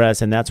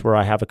 Whereas, and that's where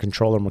I have a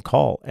controller,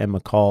 Micheal, and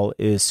Micheal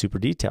is super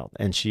detailed,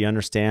 and she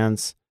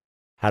understands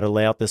how to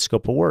lay out the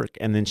scope of work,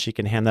 and then she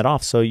can hand that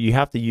off. So you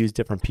have to use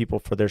different people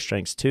for their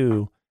strengths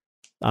too,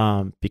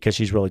 because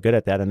she's really good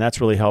at that. And that's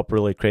really helped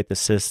really create the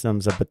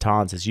systems of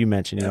batons, as you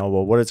mentioned, well,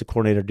 what does a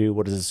coordinator do?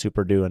 What does a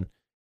super do?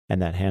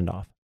 And that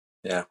handoff.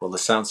 Yeah. Well,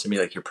 this sounds to me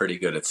like you're pretty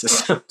good at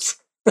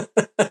systems.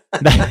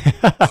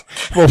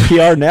 Well, we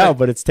are now,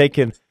 but it's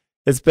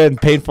been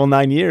painful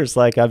 9 years.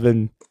 Like I've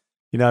had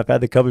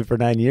the company for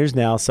 9 years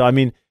now. So, I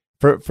mean,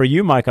 for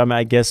you, Mike,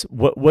 I guess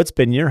what's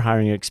been your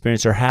hiring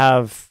experience, or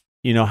have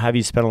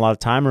you spent a lot of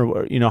time,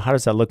 or how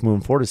does that look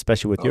moving forward,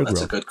 especially with your growth?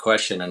 That's a good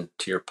question. And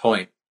to your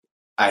point,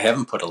 I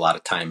haven't put a lot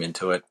of time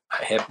into it.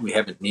 We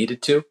haven't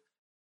needed to.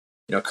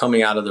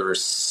 Coming out of the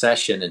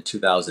recession in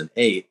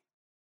 2008,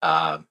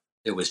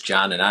 it was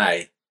John and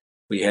I.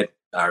 We had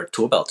our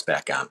tool belts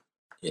back on.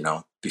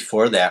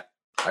 Before that,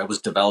 I was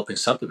developing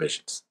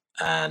subdivisions,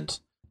 and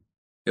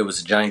it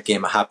was a giant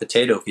game of hot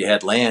potato. If you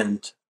had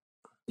land,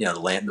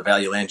 the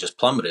value of land just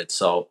plummeted.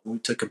 So we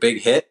took a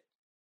big hit.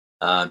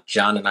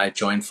 John and I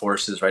joined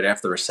forces right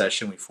after the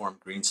recession. We formed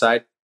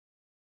Greenside,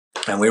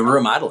 and we were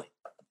remodeling.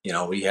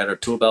 We had our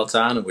tool belts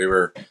on, and we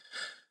were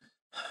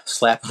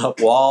slapping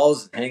up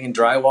walls, and hanging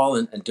drywall,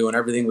 and doing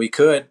everything we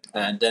could.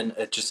 And then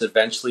it just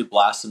eventually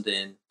blossomed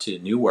into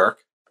new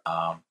work,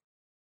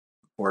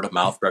 word of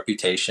mouth,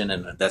 reputation,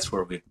 and that's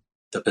where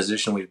the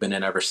position we've been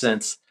in ever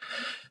since.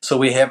 So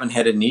we haven't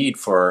had a need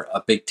for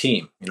a big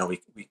team.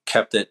 We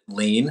kept it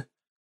lean.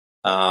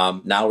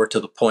 Now we're to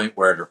the point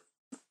where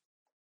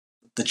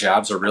the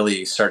jobs are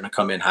really starting to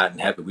come in hot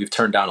and heavy. We've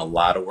turned down a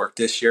lot of work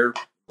this year.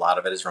 A lot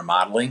of it is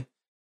remodeling,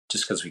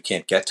 just because we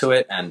can't get to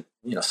it. And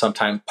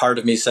sometimes part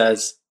of me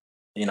says,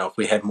 if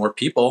we had more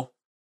people,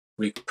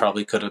 we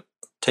probably could have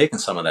taken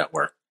some of that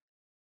work.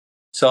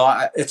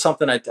 So it's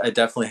something I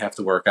definitely have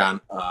to work on.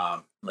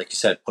 Like you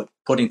said,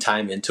 putting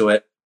time into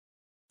it.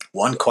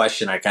 One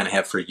question I kind of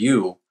have for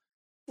you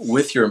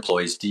with your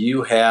employees: do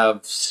you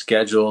have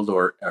scheduled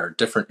or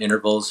different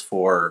intervals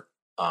for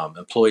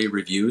employee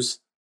reviews?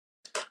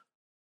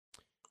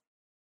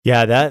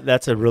 Yeah,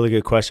 that's a really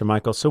good question,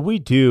 Michael. So we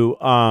do.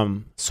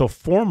 So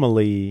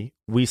formally,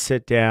 we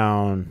sit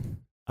down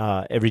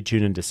every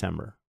June and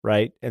December,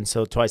 right? And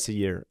so twice a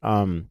year.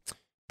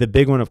 The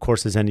big one, of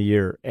course, is end of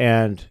year.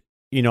 And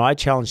I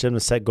challenge them to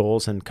set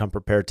goals and come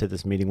prepared to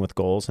this meeting with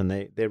goals, and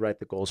they write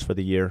the goals for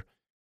the year,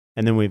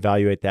 and then we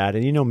evaluate that.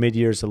 And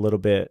mid-year is a little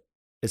bit,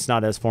 it's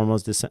not as formal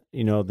as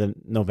the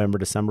November,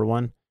 December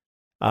one,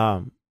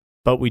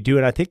 but we do,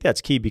 and I think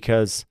that's key,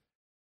 because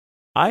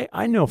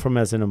I know from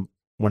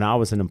when I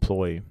was an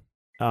employee,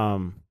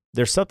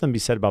 there's something to be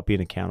said about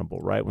being accountable,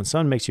 right? When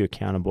someone makes you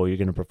accountable, you're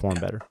going to perform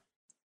better.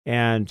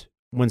 And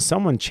when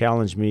someone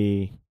challenged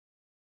me,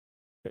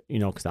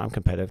 because I'm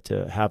competitive,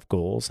 to have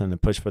goals and then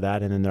push for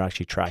that, and then they're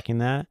actually tracking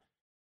that.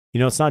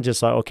 It's not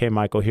just like, okay,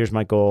 Michael, here's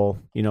my goal.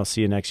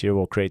 See you next year.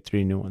 We'll create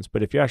 3 new ones.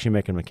 But if you're actually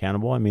making them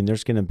accountable, I mean,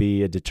 there's going to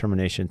be a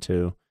determination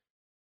to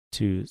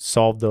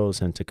solve those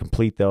and to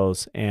complete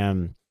those.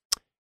 And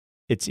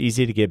it's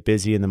easy to get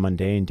busy in the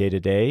mundane day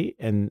to day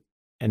and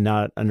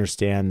not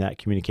understand that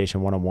communication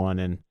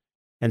one-on-one.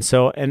 And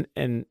so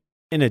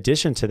in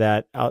addition to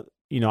that,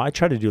 I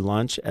try to do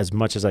lunch as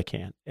much as I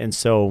can. And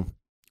so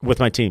with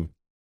my team,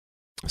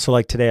 so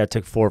like today I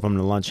took 4 of them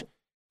to lunch.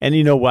 And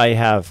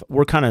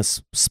we're kind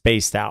of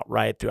spaced out,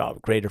 right,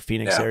 throughout greater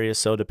Phoenix area.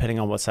 So depending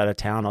on what side of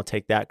town, I'll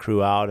take that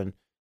crew out. And,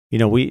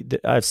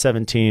 I have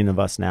 17 of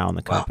us now in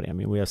the company. Wow. I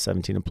mean, we have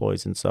 17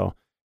 employees. And so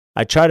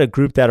I try to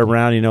group that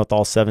around, with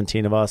all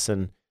 17 of us.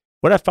 And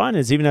what I find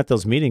is even at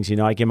those meetings,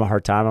 I give them a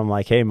hard time. I'm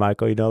like, hey,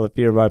 Michael, if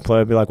you're my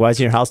employee, I'd be like, why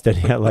isn't your house done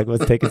yet? Like,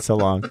 what's taking so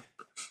long?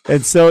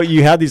 And so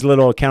you have these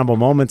little accountable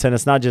moments, and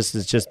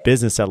it's just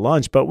business at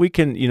lunch, but we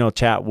can,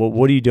 chat. Well,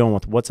 what are you doing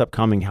with what's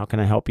upcoming? How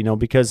can I help?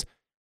 Because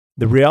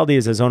the reality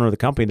is, as owner of the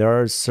company,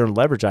 there is certain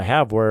leverage I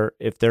have where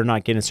if they're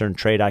not getting a certain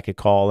trade, I could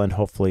call and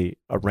hopefully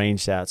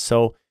arrange that.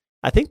 So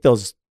I think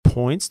those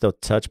points, those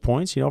touch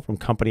points, from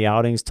company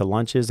outings to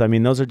lunches, I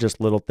mean, those are just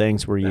little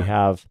things where you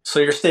have. So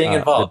you're staying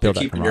involved. You're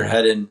keeping your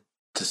head in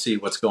to see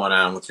what's going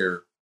on with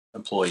your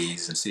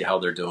employees and see how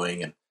they're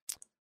doing and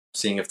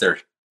seeing if they're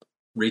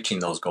reaching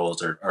those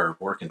goals or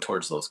working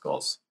towards those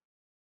goals.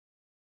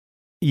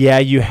 Yeah,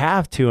 you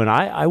have to. And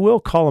I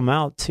will call them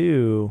out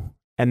too.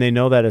 And they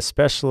know that,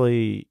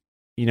 especially,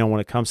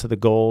 when it comes to the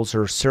goals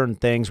or certain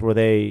things where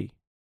they,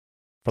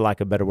 for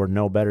lack of a better word,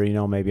 know better,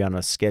 maybe on a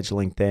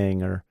scheduling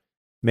thing or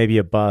maybe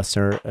a bus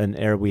or an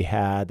error we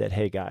had that,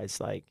 hey guys,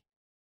 like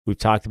we've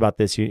talked about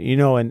this,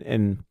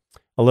 and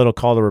a little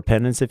call to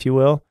repentance, if you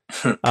will.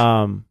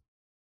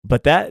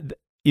 But that,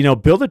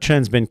 build a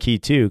trend's been key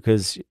too,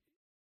 because,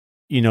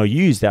 you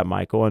use that,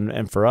 Michael.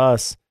 And for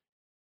us,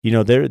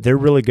 they're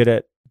really good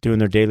at doing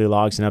their daily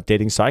logs and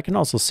updating. So I can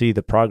also see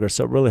the progress.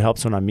 So it really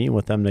helps when I meet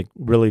with them to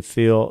really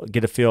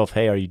get a feel of,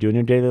 hey, are you doing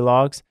your daily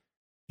logs?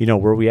 Where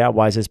are we at?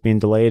 Why is this being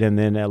delayed? And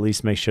then at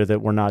least make sure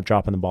that we're not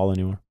dropping the ball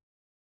anymore.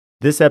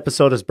 This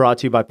episode is brought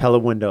to you by Pella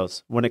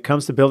Windows. When it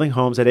comes to building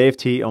homes at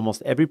AFT,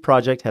 almost every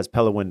project has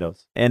Pella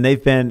Windows. And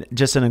they've been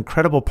just an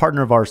incredible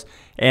partner of ours.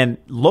 And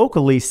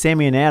locally,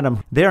 Sammy and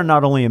Adam, they are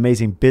not only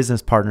amazing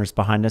business partners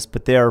behind us,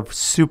 but they are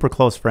super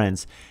close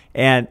friends.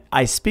 And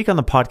I speak on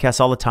the podcast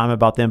all the time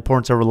about the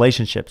importance of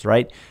relationships,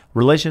 right?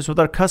 Relationships with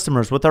our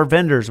customers, with our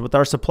vendors, with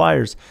our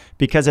suppliers.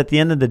 Because at the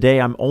end of the day,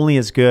 I'm only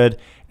as good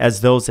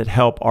as those that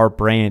help our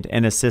brand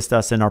and assist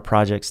us in our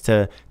projects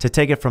to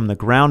take it from the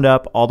ground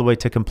up all the way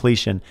to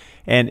completion.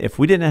 And if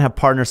we didn't have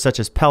partners such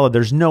as Pella,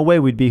 there's no way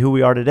we'd be who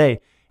we are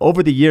today.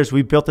 Over the years,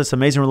 we've built this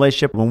amazing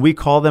relationship. When we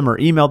call them or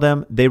email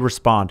them, they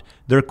respond.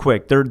 They're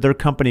quick. Their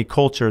company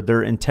culture,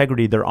 their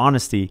integrity, their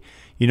honesty,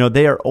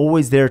 they are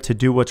always there to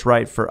do what's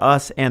right for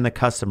us and the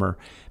customer.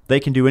 They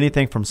can do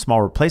anything from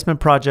small replacement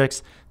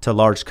projects to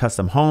large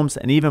custom homes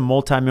and even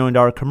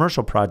multi-million-dollar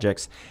commercial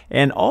projects.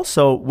 And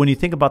also, when you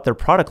think about their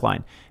product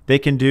line, they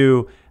can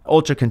do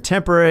ultra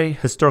contemporary,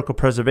 historical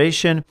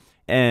preservation,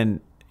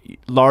 and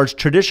large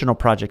traditional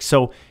projects.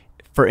 So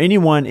for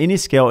anyone, any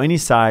scale, any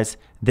size,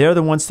 they're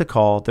the ones to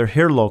call. They're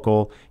here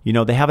local.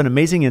 They have an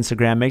amazing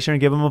Instagram. Make sure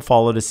and give them a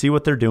follow to see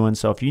what they're doing.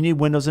 So if you need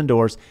windows and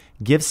doors,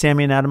 give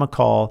Sammy and Adam a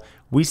call.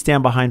 We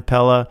stand behind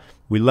Pella.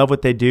 We love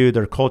what they do,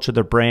 their culture,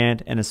 their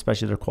brand, and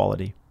especially their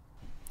quality.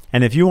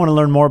 And if you want to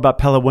learn more about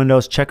Pella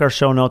Windows, check our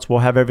show notes. We'll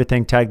have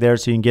everything tagged there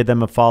so you can give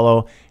them a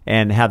follow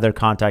and have their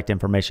contact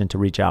information to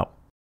reach out.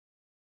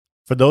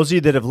 For those of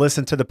you that have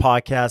listened to the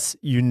podcast,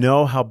 you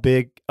know how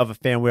big of a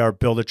fan we are of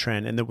Build a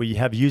Trend and that we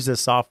have used this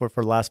software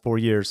for the last 4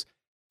 years.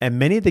 And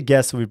many of the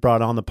guests that we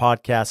brought on the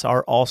podcast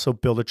are also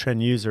Build a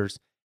Trend users.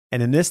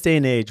 And in this day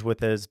and age,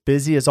 with as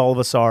busy as all of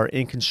us are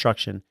in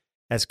construction,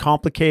 as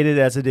complicated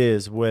as it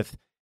is with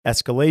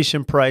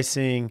escalation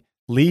pricing,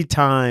 lead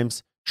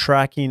times,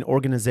 tracking,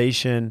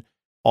 organization,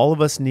 all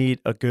of us need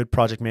a good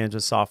project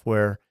management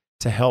software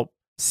to help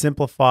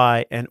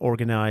simplify and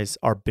organize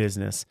our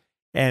business.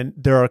 And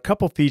there are a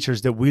couple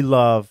features that we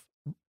love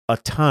a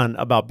ton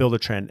about Build a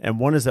Trend. And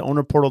one is the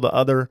owner portal. The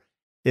other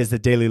is the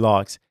daily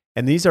logs.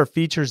 And these are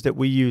features that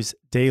we use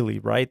daily,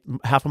 right?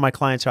 Half of my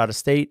clients are out of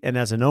state. And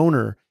as an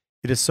owner,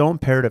 it is so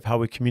imperative how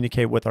we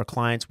communicate with our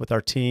clients, with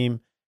our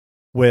team,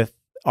 with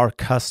our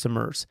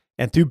customers.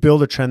 And through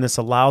Build a Trend, this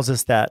allows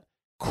us that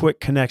quick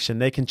connection.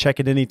 They can check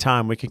at any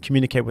time. We can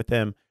communicate with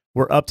them.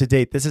 We're up to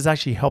date. This has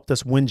actually helped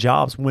us win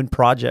jobs, win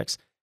projects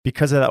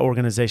because of that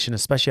organization,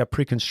 especially at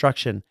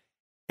pre-construction.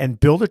 And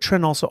Build a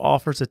Trend also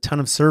offers a ton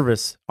of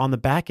service on the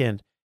back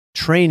end,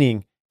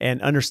 training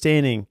and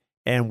understanding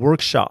and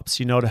workshops,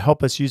 to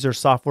help us use their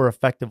software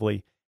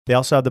effectively. They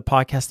also have the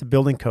podcast, The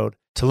Building Code.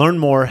 To learn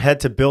more, head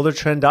to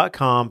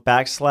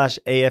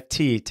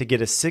buildertrend.com/AFT to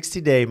get a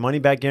 60-day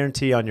money-back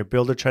guarantee on your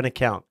Build a Trend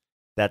account.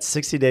 That's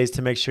 60 days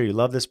to make sure you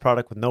love this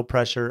product with no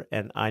pressure,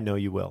 and I know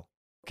you will.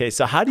 Okay,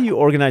 so how do you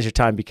organize your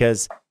time?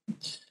 Because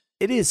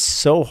it is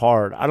so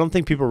hard. I don't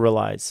think people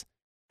realize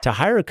to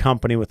hire a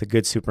company with a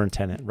good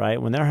superintendent,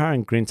 right? When they're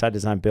hiring Greenside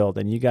Design Build,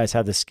 and you guys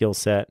have the skill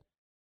set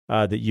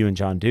that you and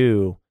John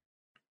do,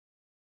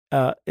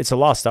 it's a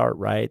lost art,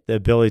 right? The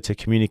ability to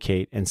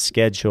communicate and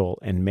schedule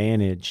and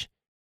manage,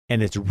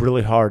 and it's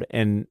really hard.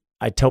 And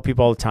I tell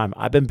people all the time,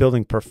 I've been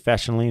building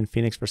professionally in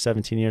Phoenix for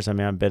 17 years. I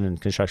mean, I've been in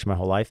construction my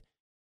whole life.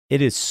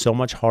 It is so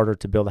much harder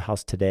to build a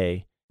house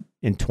today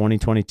in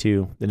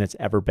 2022 than it's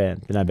ever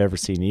been, than I've ever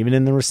seen, even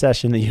in the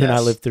recession that you and I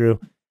lived through.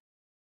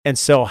 And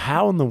so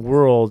how in the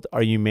world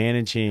are you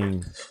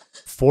managing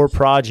 4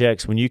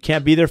 projects when you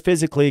can't be there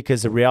physically?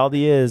 Because the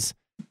reality is,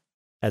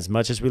 as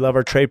much as we love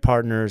our trade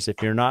partners,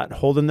 if you're not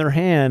holding their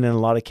hand in a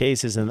lot of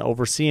cases and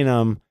overseeing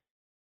them,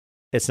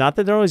 it's not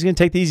that they're always going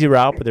to take the easy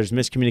route, but there's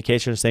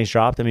miscommunication, things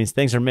dropped. I mean,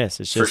 things are missed.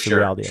 It's just the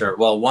reality. Sure.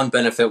 Well, one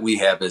benefit we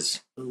have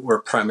is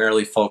we're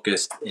primarily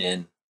focused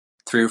in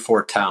 3 or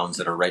 4 towns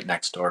that are right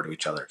next door to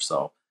each other.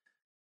 So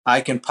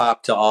I can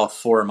pop to all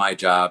 4 of my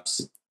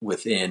jobs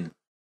within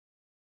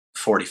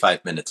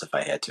 45 minutes if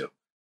I had to.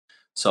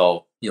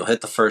 So you'll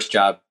hit the first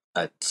job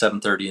at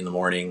 7:30 in the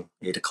morning,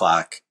 8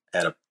 o'clock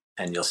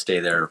and you'll stay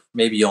there.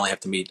 Maybe you only have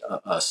to meet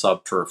a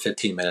sub for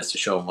 15 minutes to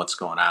show them what's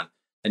going on.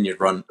 And you'd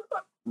run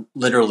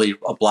literally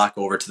a block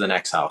over to the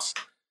next house,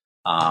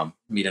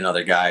 meet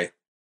another guy,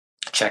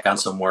 check on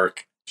some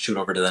work, shoot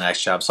over to the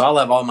next job. So I'll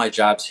have all my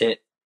jobs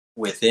hit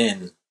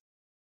within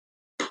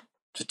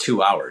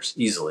 2 hours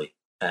easily.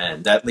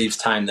 And that leaves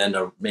time then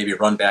to maybe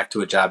run back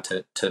to a job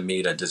to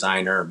meet a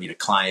designer, meet a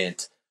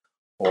client,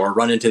 or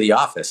run into the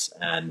office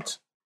and,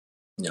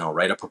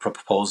 write up a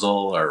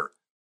proposal or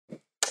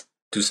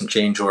do some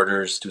change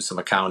orders, do some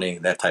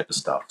accounting, that type of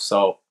stuff.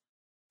 So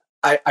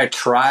I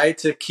try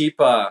to keep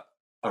a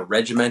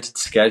regimented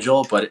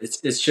schedule, but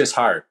it's just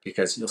hard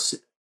because you'll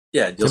sit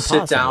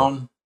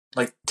down.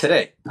 Like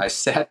today, I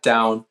sat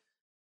down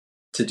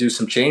to do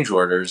some change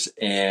orders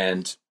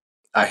and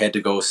I had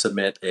to go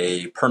submit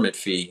a permit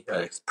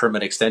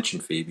extension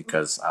fee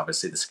because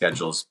obviously the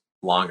schedule's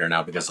longer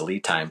now because of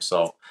lead time.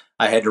 So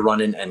I had to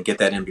run in and get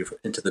that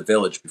into the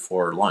village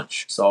before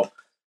lunch. So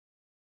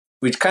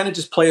we kind of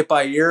just play it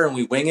by ear and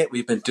we wing it.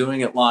 We've been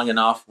doing it long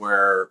enough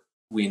where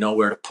we know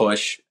where to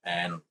push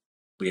and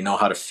we know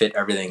how to fit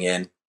everything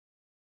in.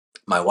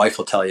 My wife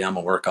will tell you I'm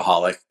a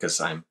workaholic because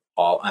I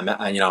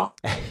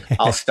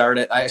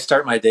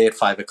start my day at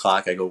 5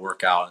 o'clock. I go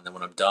work out. And then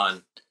when I'm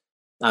done,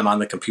 I'm on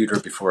the computer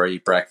before I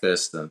eat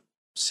breakfast and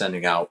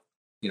sending out,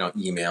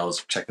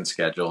 emails, checking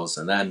schedules.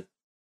 And then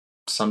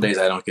some days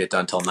I don't get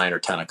done till 9 or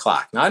 10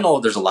 o'clock. Now I know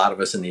there's a lot of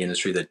us in the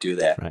industry that do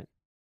that, right?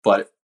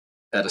 But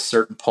at a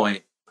certain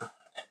point,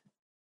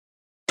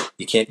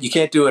 you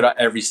can't do it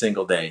every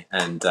single day.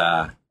 And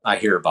I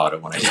hear about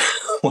it when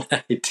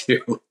I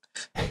do.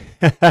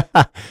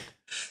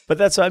 But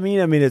that's what I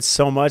mean. I mean, it's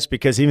so much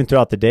because even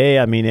throughout the day,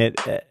 I mean,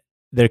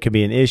 there could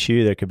be an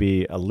issue, there could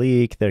be a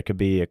leak, there could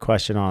be a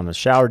question on the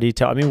shower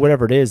detail. I mean,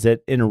 whatever it is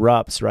that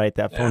interrupts, right?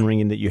 That phone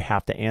ringing that you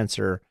have to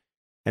answer.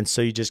 And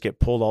so you just get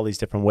pulled all these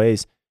different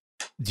ways.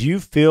 Do you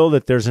feel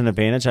that there's an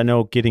advantage? I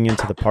know getting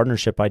into the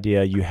partnership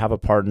idea, you have a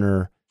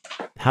partner.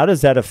 How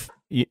does that,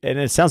 and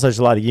it sounds like there's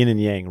a lot of yin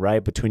and yang,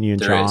 right? Between you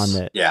and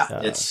John.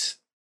 It's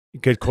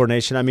good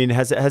coordination. I mean,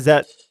 has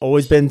that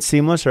always been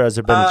seamless or has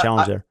there been a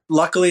challenge there?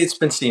 Luckily it's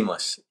been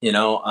seamless.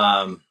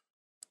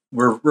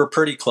 We're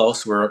pretty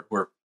close. We're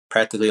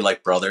practically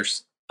like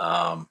brothers.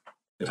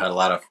 We've had a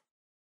lot of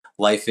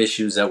life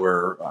issues that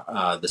were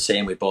the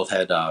same. We both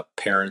had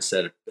parents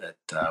that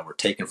were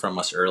taken from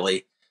us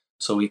early.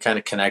 So we kind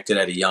of connected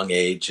at a young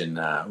age and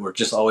we're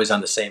just always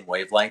on the same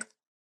wavelength.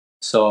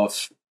 So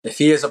if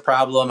he has a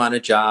problem on a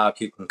job,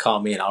 he can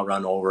call me and I'll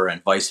run over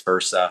and vice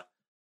versa.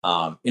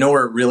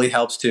 Where it really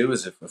helps too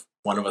is if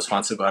one of us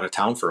wants to go out of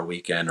town for a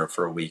weekend or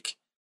for a week,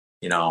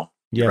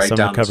 write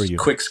down this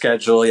quick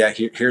schedule. Yeah,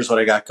 here's what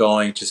I got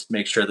going. Just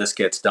make sure this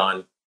gets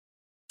done.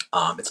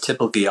 It's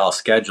typically all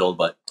scheduled,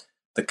 but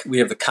we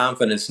have the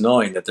confidence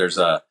knowing that there's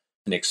an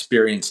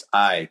experienced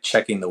eye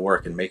checking the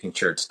work and making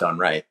sure it's done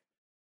right.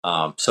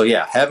 So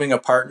yeah, having a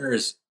partner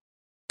is,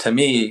 to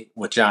me,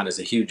 with John is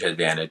a huge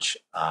advantage.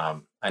 I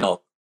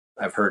know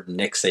I've heard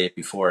Nick say it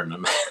before,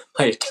 and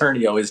my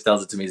attorney always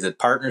tells it to me. He said,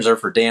 partners are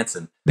for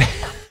dancing.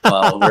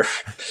 Well,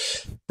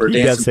 we're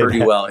dancing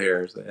pretty well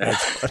here.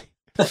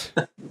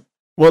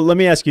 Well, let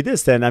me ask you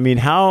this then. I mean,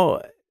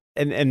 how,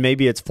 and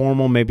maybe it's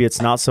formal, maybe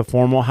it's not so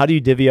formal. How do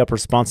you divvy up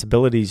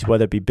responsibilities,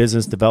 whether it be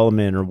business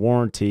development or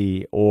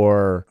warranty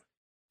or,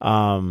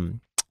 contract?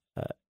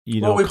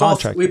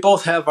 We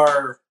both have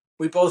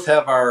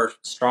our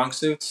strong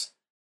suits.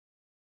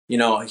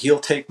 He'll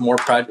take more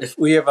projects. If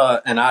we have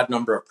an odd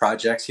number of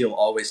projects, he'll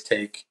always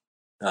take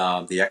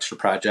the extra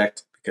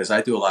project because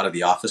I do a lot of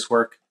the office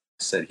work.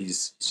 Said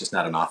he's just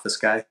not an office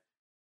guy.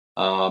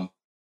 And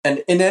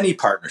in any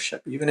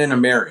partnership, even in a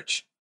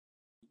marriage,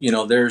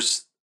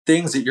 there's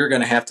things that you're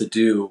going to have to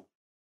do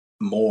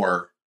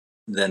more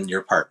than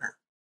your partner.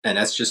 And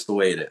that's just the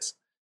way it is.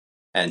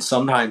 And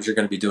sometimes you're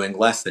going to be doing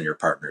less than your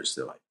partner's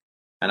doing.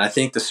 And I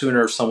think the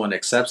sooner someone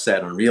accepts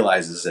that and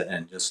realizes it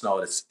and just know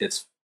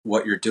it's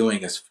what you're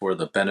doing is for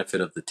the benefit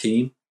of the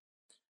team,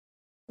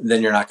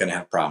 then you're not going to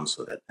have problems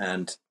with it.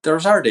 And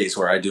there's our days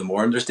where I do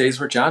more and there's days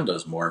where John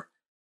does more.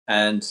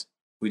 And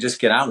we just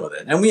get on with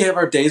it. And we have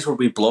our days where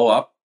we blow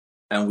up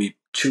and we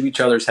chew each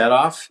other's head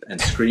off and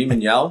scream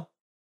and yell.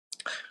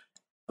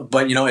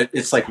 But,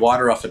 it's like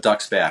water off a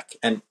duck's back.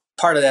 And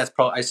part of that's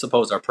probably, I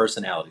suppose, our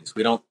personalities.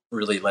 We don't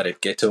really let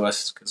it get to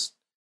us because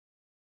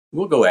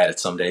we'll go at it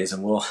some days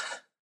and we'll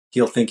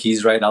he'll think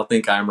he's right, I'll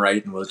think I'm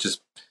right, and we'll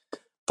just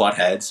butt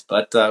heads.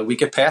 But we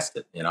get past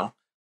it, you know.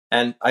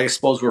 And I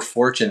suppose we're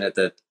fortunate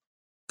that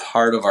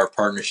part of our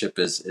partnership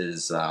is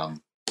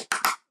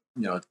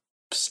you know,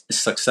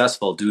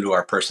 successful due to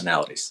our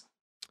personalities.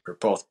 We're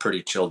both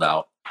pretty chilled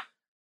out.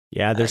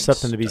 Yeah, there's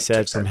something to be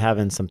said from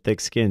having some thick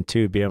skin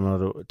too, being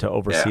able to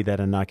oversee that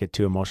and not get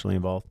too emotionally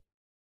involved.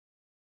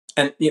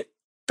 And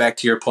back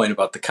to your point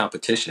about the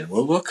competition,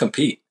 we'll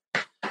compete.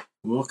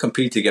 We'll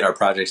compete to get our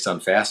projects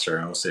done faster,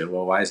 and we'll say,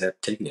 well, why is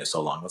that taking you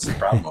so long? What's the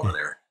problem over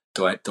there?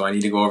 Do I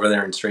need to go over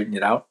there and straighten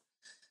it out?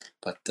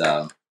 But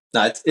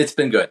no, it's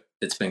been good.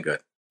 It's been good.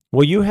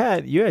 Well, you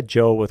had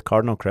Joe with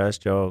Cardinal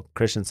Crest, Joe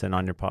Christensen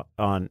on your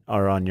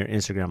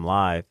Instagram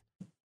Live,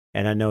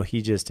 and I know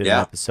he just did an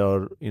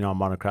episode, you know, on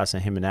monocross,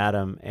 and him and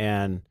Adam,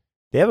 and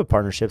they have a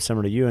partnership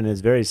similar to you, and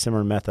it's very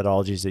similar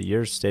methodologies that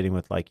you're stating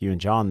with like you and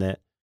John. That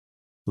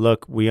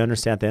look, we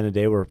understand at the end of the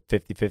day we're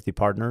 50-50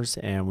 partners,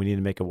 and we need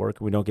to make it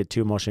work. We don't get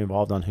too emotionally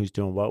involved on who's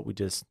doing what. We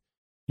just,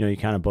 you know, you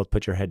kind of both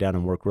put your head down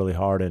and work really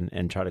hard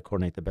and try to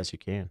coordinate the best you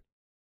can.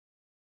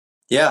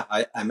 Yeah,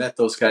 I met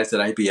those guys at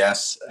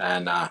IBS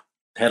and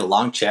had a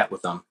long chat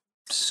with them.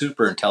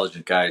 Super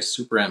intelligent guys,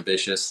 super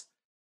ambitious,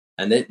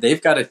 and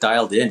they've got it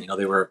dialed in. You know,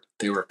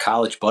 they were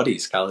college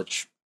buddies. I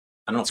don't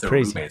know if they were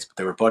roommates, but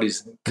they were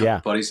buddies.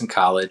 Buddies in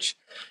college,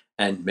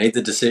 and made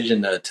the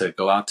decision to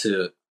go out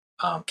to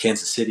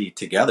Kansas City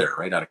together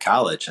right out of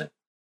college. And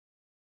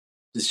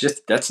it's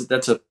just that's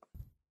a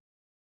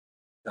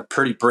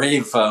pretty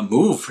brave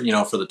move, you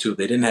know, for the two.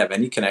 They didn't have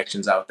any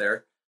connections out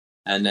there.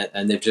 And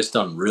they've just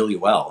done really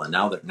well, and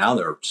now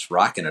they're just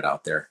rocking it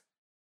out there.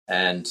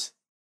 And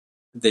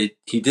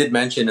he did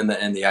mention in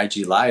the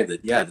IG Live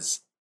that it's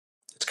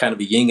kind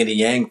of a yin and a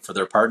yang for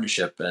their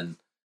partnership, and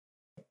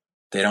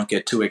they don't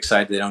get too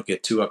excited, they don't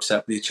get too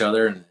upset with each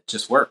other, and it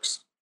just works.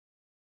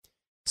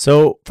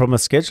 So, from a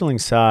scheduling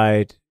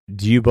side,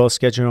 do you both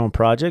schedule your own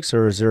projects,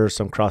 or is there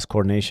some cross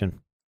coordination?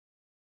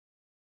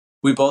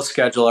 We both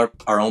schedule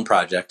our own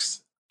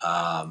projects.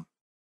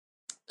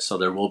 So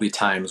there will be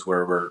times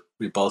where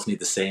we both need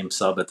the same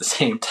sub at the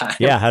same time.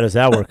 Yeah, how does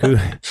that work?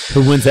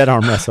 Who wins that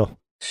arm wrestle?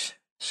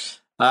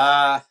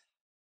 I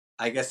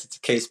guess it's a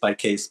case by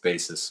case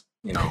basis.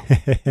 You know,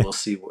 we'll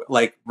see.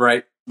 Like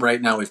right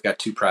now, we've got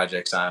two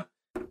projects on,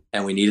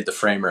 and we needed the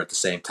framer at the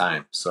same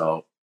time.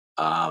 So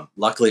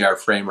luckily, our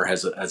framer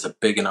has a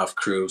big enough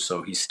crew.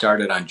 So he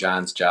started on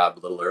John's job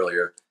a little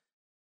earlier.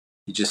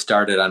 He just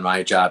started on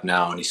my job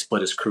now, and he split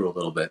his crew a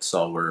little bit.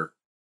 So we're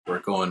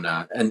going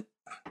and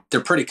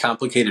they're pretty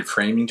complicated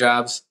framing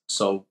jobs,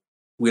 so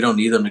we don't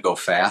need them to go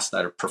fast.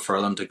 I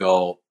prefer them to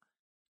go,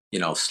 you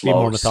know,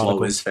 slow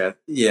is fast.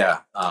 Yeah,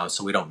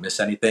 so we don't miss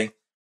anything.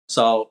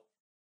 So,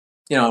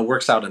 you know, it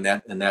works out in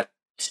that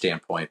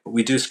standpoint. But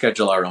we do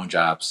schedule our own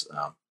jobs.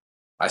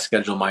 I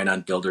schedule mine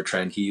on Builder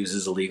Trend. He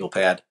uses a legal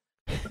pad,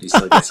 but he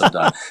still gets them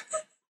done.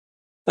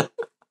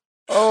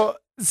 Oh,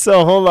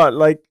 so hold on.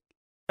 Like,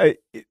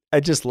 I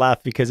just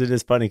laugh because it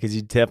is funny because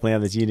you definitely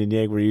have this yin and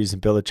yang where you're using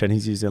Builder Trend,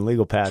 he's using a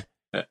legal pad.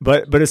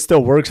 But it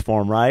still works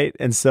for him, right?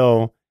 And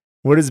so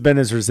what has been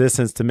his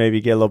resistance to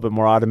maybe get a little bit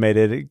more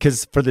automated?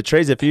 Because for the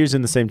trades, if you're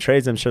using the same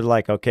trades, I'm sure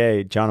like,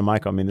 okay, John and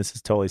Michael, I mean, this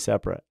is totally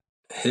separate.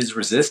 His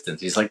resistance,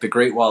 he's like the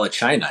Great Wall of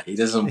China. He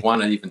doesn't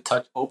want to even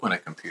open a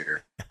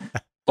computer.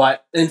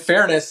 But in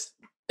fairness,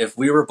 if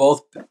we were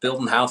both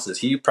building houses,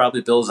 he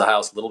probably builds a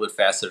house a little bit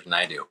faster than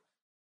I do.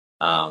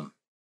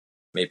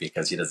 Maybe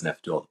because he doesn't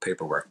have to do all the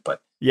paperwork,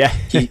 but yeah,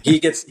 he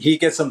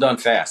gets them done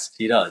fast.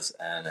 He does,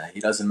 and he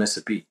doesn't miss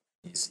a beat.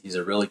 He's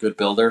a really good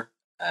builder,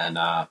 and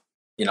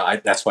you know,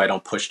 that's why I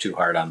don't push too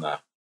hard on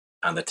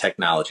the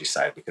technology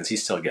side, because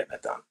he's still getting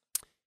it done.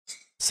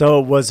 So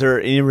was there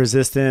any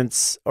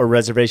resistance or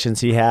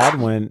reservations he had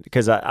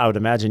because I would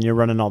imagine you're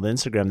running all the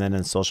Instagram then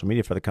and social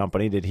media for the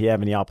company. Did he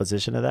have any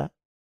opposition to that?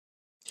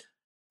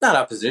 Not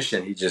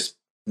opposition. He just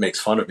makes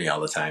fun of me all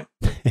the time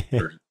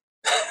for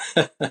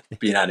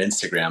being on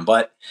Instagram.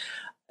 But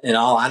in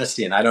all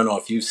honesty, and I don't know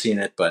if you've seen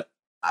it, but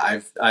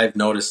I've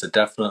noticed a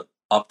definite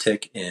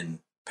uptick in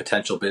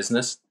potential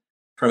business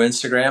from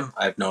Instagram.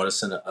 I've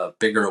noticed a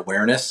bigger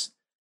awareness.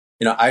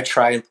 You know, I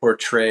try and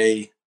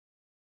portray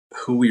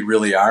who we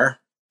really are.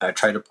 I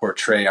try to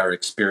portray our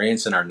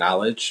experience and our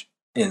knowledge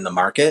in the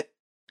market.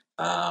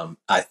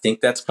 I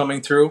think that's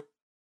coming through.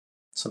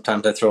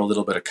 Sometimes I throw a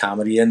little bit of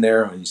comedy in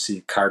there when you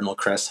see Cardinal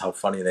Crest, how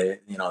funny they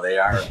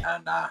are.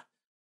 And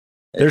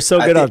they're so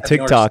good on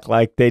TikTok.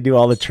 Like they do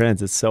all the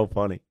trends. It's so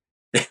funny.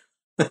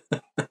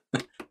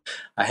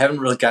 I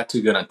haven't really got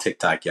too good on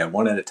TikTok yet,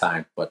 one at a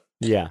time, but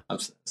yeah, I'm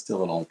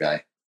still an old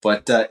guy.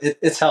 But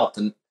it's helped,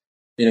 and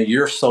you know,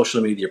 your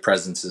social media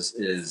presence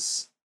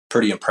is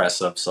pretty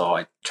impressive. So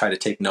I try to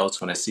take notes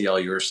when I see all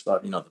your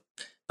stuff. You know,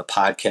 the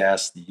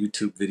podcast, the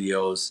YouTube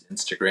videos,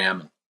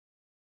 Instagram.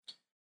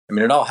 I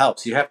mean, it all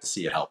helps. You have to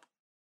see it help.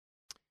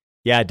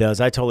 Yeah, it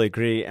does. I totally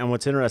agree. And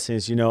what's interesting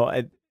is, you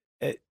know,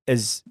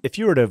 as if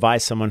you were to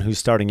advise someone who's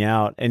starting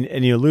out,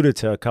 and you alluded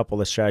to a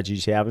couple of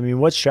strategies you have. I mean,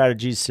 what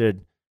strategies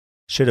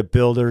should a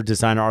builder,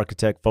 designer,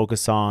 architect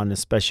focus on,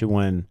 especially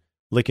when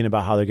looking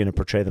about how they're going to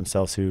portray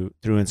themselves through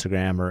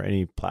Instagram or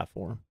any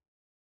platform?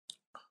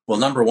 Well,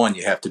 number one,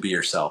 you have to be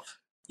yourself.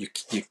 You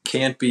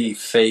can't be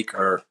fake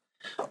or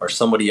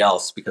somebody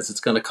else, because it's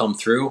going to come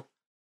through.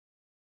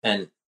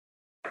 And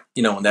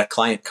when that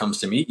client comes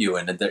to meet you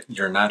and that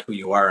you're not who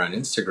you are on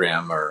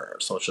Instagram or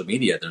social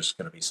media, there's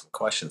going to be some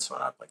questions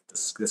thrown out, like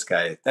this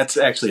guy. That's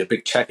actually a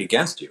big check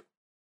against you.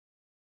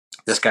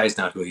 This guy's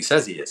not who he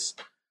says he is,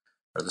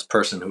 or this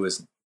person who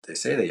is they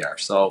say they are.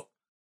 So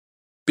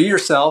be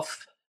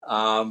yourself.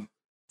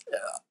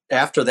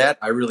 After that,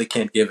 I really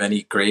can't give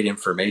any great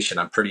information.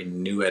 I'm pretty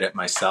new at it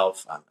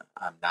myself.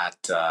 I'm not.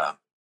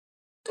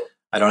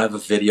 I don't have a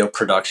video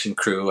production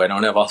crew. I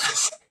don't have all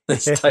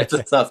this type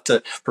of stuff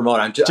to promote.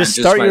 I'm just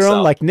start your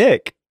own, like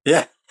Nick.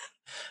 Yeah,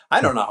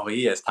 I don't know how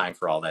he has time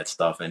for all that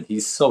stuff, and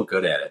he's so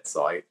good at it.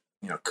 So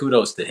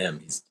kudos to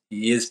him.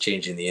 He is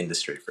changing the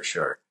industry for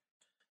sure.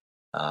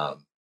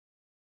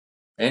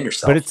 And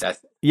yourself. But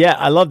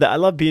I love that. I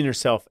love being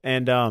yourself,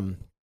 and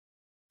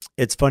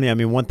it's funny. I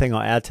mean, one thing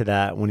I'll add to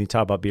that when you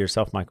talk about be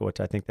yourself, Michael,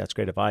 which I think that's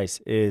great advice,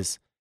 is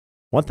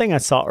one thing I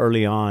saw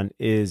early on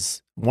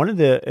is one of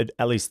the,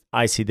 at least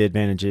I see the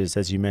advantages,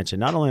 as you mentioned.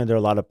 Not only are there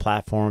a lot of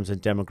platforms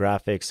and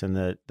demographics, and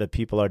the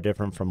people are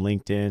different from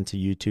LinkedIn to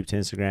YouTube to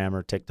Instagram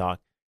or TikTok,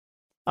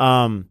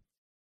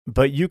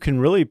 but you can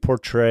really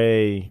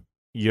portray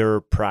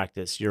your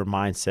practice, your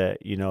mindset,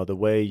 the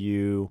way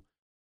you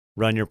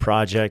run your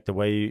project, the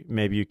way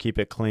maybe you keep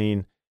it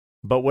clean.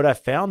 But what I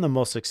found the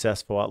most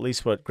successful, at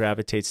least what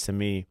gravitates to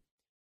me,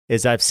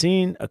 is I've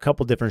seen a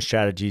couple different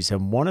strategies,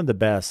 and one of the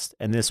best,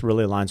 and this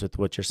really aligns with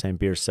what you're saying,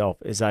 be yourself,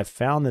 is I've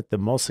found that the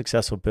most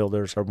successful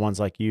builders are ones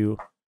like you,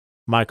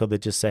 Michael,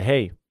 that just say,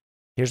 hey,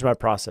 here's my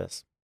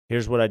process.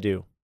 Here's what I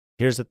do.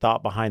 Here's the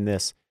thought behind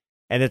this.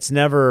 And it's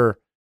never,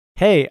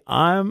 hey,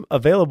 I'm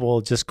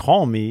available, just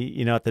call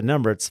me, at the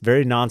number. It's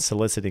very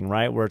non-soliciting,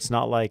 right? Where it's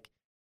not like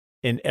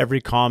in every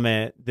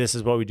comment, this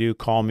is what we do,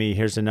 call me,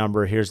 here's the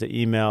number, here's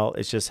the email.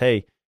 It's just,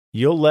 hey,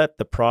 you'll let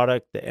the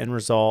product, the end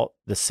result,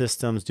 the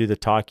systems do the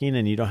talking,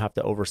 and you don't have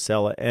to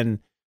oversell it. And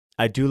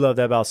I do love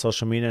that about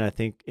social media. And I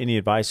think any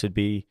advice would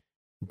be,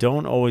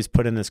 don't always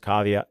put in this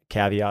caveat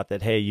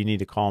that, hey, you need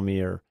to call me,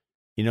 or,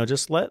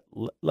 just let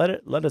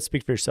it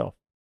speak for yourself.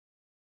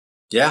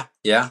 Yeah.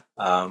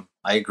 I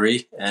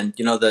agree. And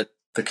that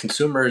the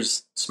consumer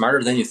is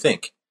smarter than you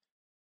think.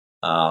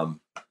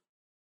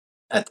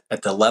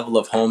 At the level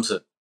of homes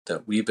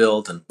that we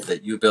build and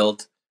that you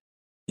build,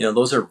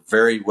 those are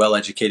very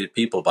well-educated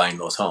people buying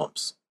those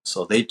homes.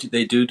 So they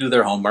do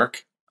their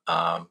homework.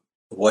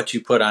 What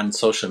you put on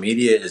social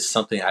media is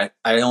something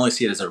I only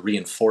see it as a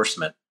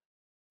reinforcement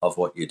of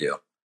what you do.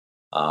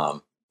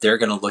 They're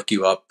going to look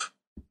you up.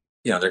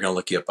 They're going to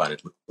look you up on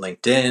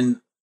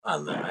LinkedIn,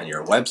 on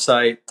your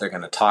website. They're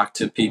going to talk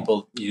to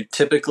people. You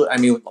typically,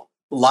 a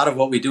lot of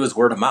what we do is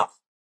word of mouth.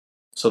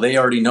 So they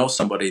already know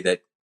somebody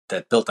that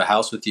built a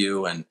house with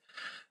you, and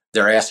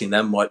they're asking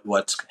them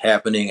what's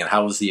happening and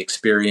how was the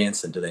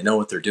experience, and do they know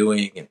what they're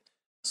doing. And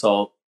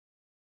so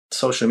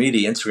social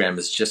media, Instagram,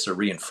 is just a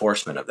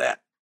reinforcement of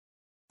that.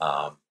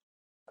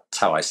 That's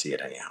how I see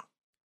it anyhow.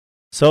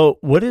 So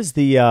what is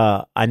the,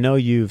 I know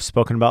you've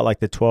spoken about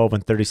like the 12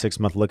 and 36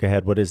 month look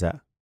ahead. What is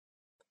that?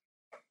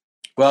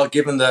 Well,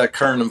 given the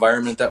current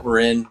environment that we're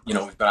in,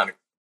 we've been on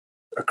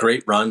a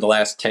great run the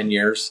last 10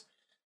 years,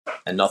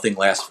 and nothing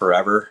lasts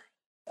forever.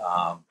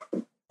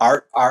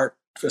 Our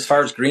as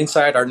far as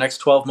Greenside, our next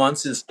 12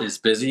 months is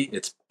busy.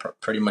 It's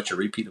pretty much a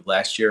repeat of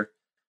last year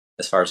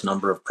as far as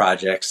number of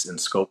projects and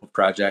scope of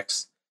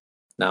projects.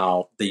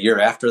 Now, the year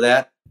after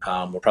that,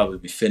 we'll probably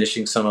be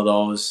finishing some of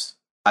those.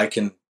 I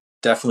can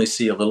definitely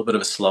see a little bit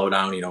of a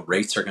slowdown.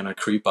 Rates are going to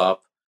creep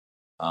up.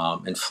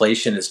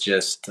 Inflation is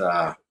just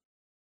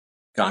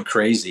gone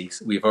crazy.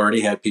 We've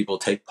already had people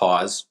take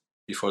pause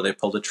before they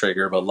pull the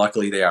trigger, but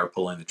luckily they are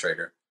pulling the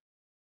trigger.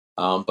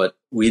 But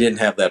we didn't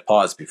have that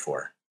pause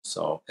before.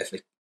 So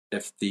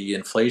if the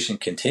inflation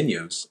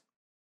continues,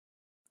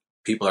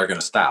 people are going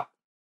to stop.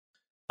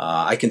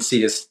 I can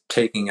see us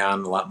taking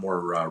on a lot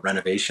more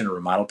renovation or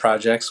remodel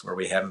projects where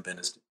we haven't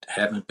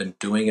been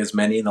doing as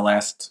many in the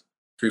last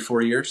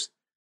 3-4 years,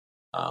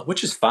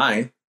 which is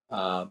fine.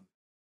 But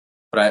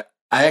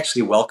I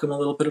actually welcome a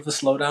little bit of a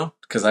slowdown,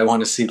 because I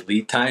want to see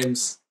lead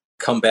times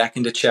come back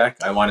into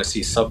check. I want to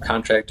see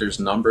subcontractors'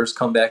 numbers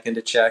come back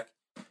into check.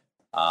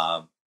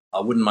 I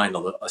wouldn't mind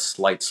a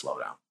slight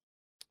slowdown.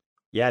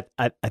 Yeah,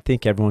 I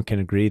think everyone can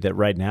agree that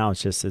right now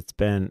it's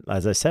been,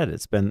 as I said,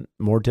 it's been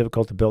more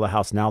difficult to build a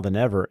house now than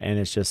ever. And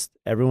it's just,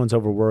 everyone's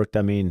overworked.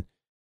 I mean,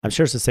 I'm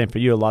sure it's the same for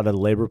you. A lot of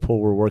the labor pool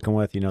we're working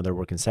with, they're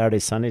working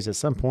Saturdays, Sundays. At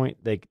some point,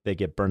 they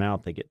get burnt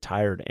out, they get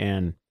tired,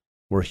 and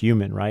we're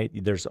human, right?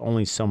 There's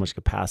only so much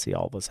capacity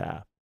all of us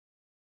have.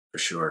 For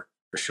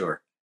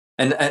sure.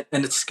 And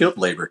it's skilled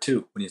labor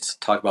too. When you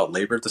talk about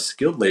labor, the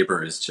skilled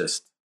labor is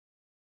just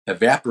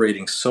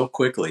evaporating so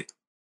quickly.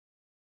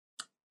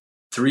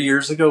 3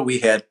 years ago, we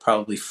had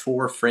probably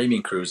 4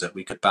 framing crews that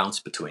we could bounce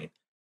between.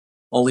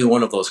 Only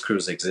one of those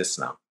crews exists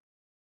now.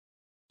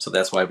 So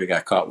that's why we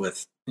got caught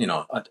with,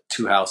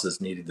 2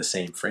 houses needing the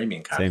same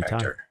framing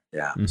contractor.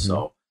 Yeah. Mm-hmm.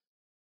 So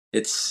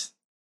it's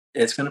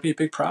it's going to be a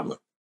big problem.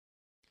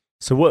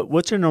 So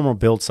what's your normal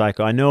build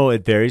cycle? I know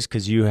it varies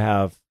because you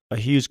have a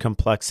huge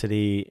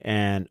complexity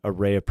and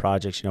array of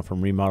projects,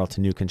 from remodel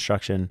to new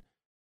construction.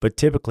 But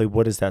typically,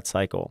 what is that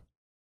cycle?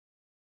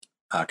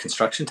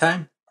 Construction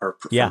time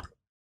Yeah.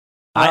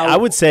 I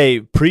would say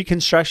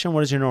pre-construction.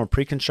 What is your normal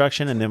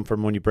pre-construction? And then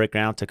from when you break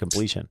ground to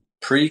completion?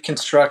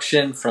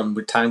 Pre-construction, from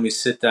the time we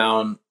sit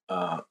down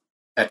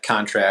at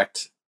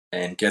contract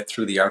and get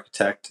through the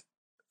architect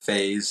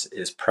phase,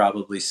 is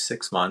probably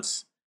 6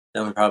 months.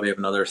 Then we probably have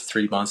another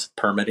 3 months of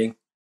permitting.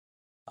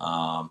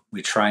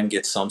 We try and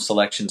get some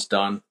selections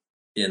done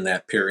in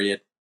that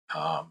period.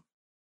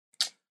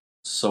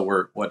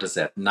 So what is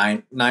that?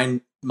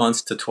 9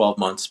 months to 12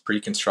 months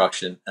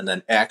pre-construction, and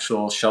then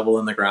actual shovel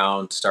in the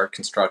ground, start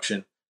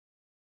construction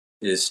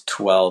is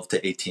 12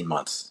 to 18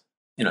 months.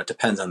 It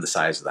depends on the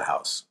size of the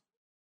house.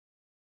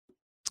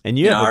 And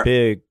you have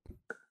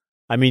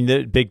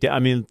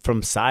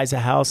from size of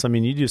house,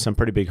 you do some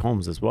pretty big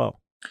homes as well.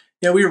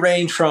 Yeah, we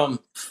range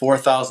from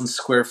 4,000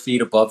 square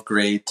feet above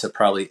grade to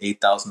probably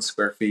 8,000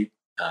 square feet.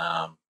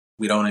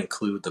 We don't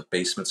include the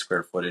basement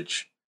square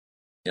footage.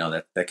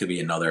 That could be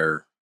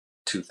another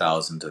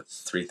 2,000 to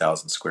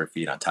 3,000 square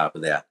feet on top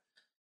of that.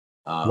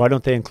 Why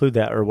don't they include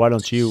that, or why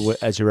don't you,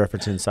 as you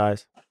reference in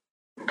size?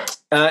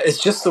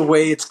 It's just the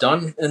way it's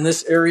done in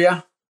this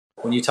area.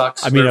 When you talk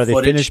square are they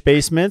footage, finished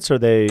basements, or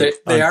they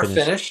are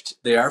finished?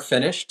 They are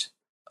finished.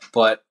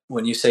 But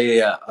when you say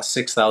a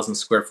 6,000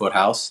 square foot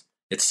house,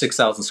 it's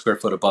 6,000 square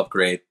foot above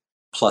grade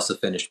plus a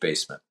finished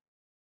basement.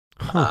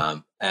 Huh.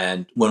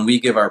 And when we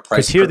give our price,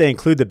 because here they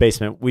include the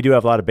basement. We do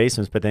have a lot of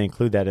basements, but they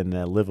include that in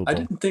the livable. I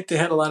didn't think they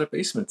had a lot of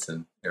basements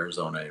in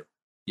Arizona.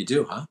 You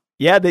do, huh?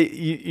 Yeah,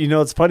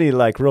 it's funny.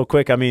 Like real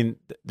quick, the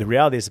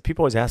reality is that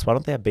people always ask, why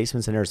don't they have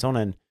basements in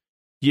Arizona?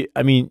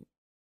 And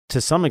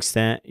to some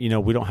extent,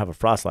 we don't have a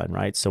frost line,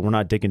 right? So we're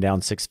not digging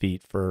down 6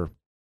 feet for,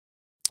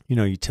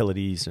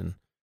 utilities and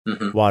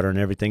water and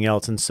everything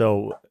else. And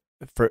so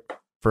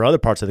for other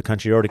parts of the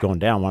country, you're already going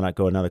down. Why not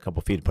go another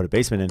couple feet and put a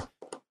basement in?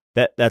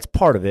 That's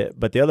part of it.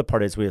 But the other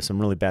part is we have some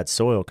really bad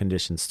soil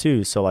conditions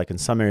too. So like in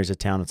some areas of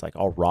town, it's like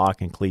all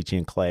rock and caliche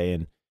and clay,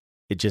 and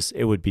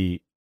it would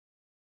be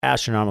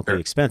astronomically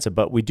expensive.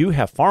 But we do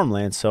have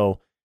farmland. So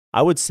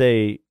I would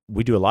say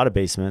we do a lot of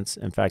basements.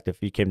 In fact,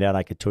 if you came down,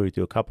 I could tour you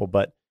through a couple.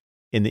 But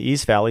in the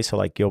East Valley, so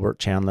like Gilbert,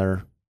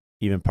 Chandler,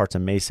 even parts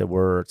of Mesa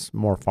where it's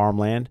more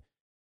farmland,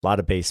 a lot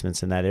of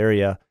basements in that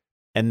area.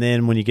 And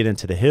then when you get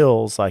into the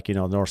hills, like,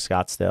 North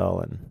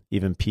Scottsdale and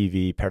even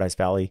PV, Paradise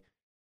Valley,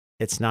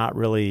 it's not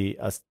really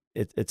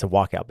it's a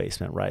walkout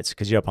basement, right?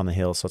 Because you're up on the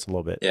hill, so it's a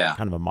little bit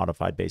kind of a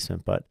modified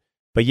basement. But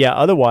yeah,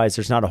 otherwise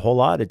there's not a whole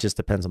lot. It just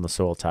depends on the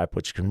soil type,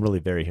 which can really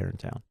vary here in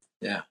town.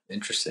 Yeah,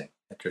 interesting.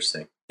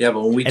 Yeah,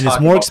 but when we and it's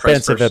more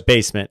expensive a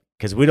basement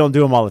because we don't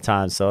do them all the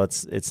time, so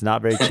it's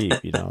not very cheap,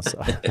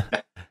 So.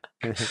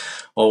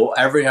 Well,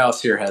 every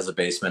house here has a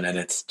basement, and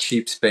it's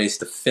cheap space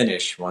to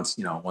finish once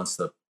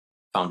the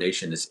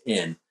foundation is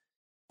in.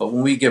 But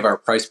when we give our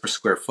price per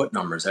square foot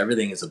numbers,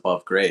 everything is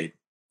above grade.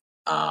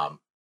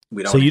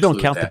 We don't. So you don't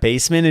count the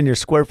basement in your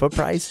square foot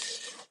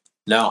price?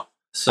 No.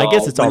 So I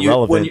guess it's all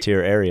relevant to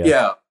your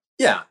area.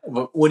 Yeah.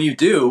 But when you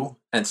do,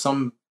 and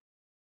some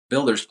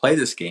builders play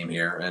this game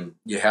here, and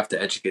you have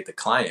to educate the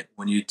client.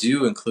 When you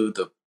do include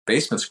the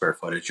basement square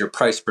footage, your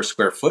price per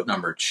square foot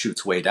number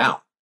shoots way down.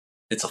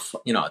 It's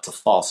a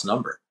false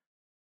number.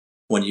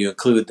 When you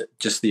include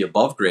just the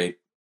above grade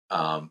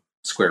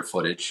square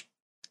footage,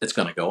 it's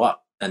going to go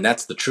up, and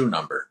that's the true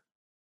number.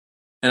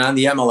 And on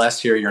the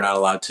MLS here, you're not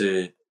allowed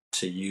to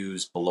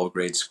use below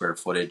grade square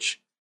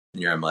footage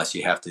in your MLS.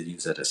 You have to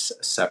use it as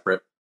a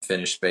separate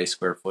finished space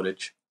square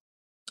footage.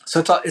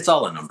 So it's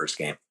all a numbers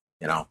game,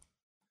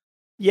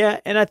 Yeah,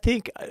 and I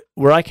think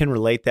where I can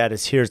relate that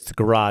is here's the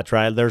garage,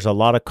 right? There's a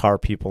lot of car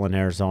people in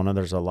Arizona.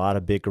 There's a lot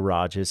of big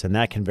garages, and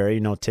that can vary.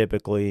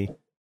 Typically,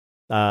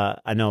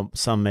 I know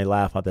some may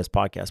laugh at this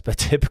podcast, but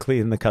typically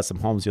in the custom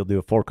homes, you'll do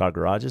a 4-car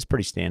garage. It's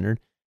pretty standard,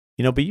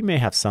 but you may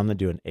have some that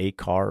do an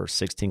 8-car or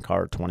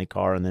 16-car or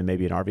 20-car, and then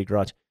maybe an RV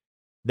garage.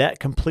 That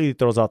completely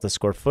throws out the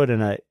square foot,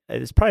 and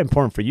it's probably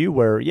important for you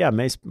where,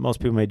 most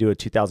people may do a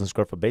 2,000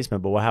 square foot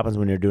basement, but what happens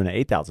when you're doing an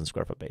 8,000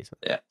 square foot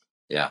basement?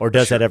 Yeah. Or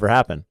does that ever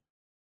happen?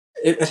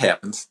 It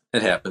happens.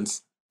 It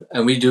happens.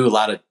 And we do a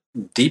lot of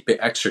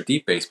extra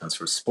deep basements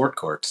for sport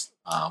courts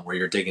where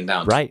you're digging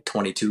down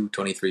 22,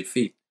 23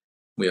 feet.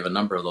 We have a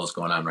number of those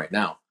going on right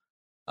now.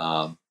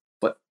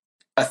 But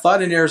I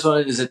thought in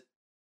Arizona, is it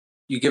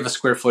you give a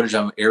square footage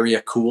on area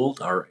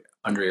cooled or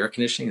under air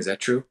conditioning? Is that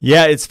true?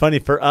 Yeah, it's funny.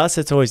 For us,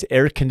 it's always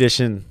air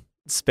conditioned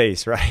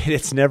space, right?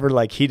 It's never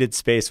like heated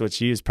space, which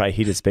you use probably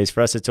heated space.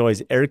 For us, it's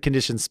always air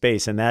conditioned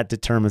space, and that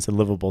determines the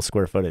livable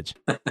square footage.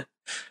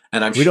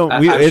 And I'm it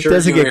sure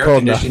doesn't you get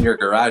cold enough. In your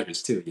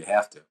garages too. You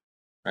have to,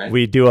 right?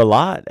 We do a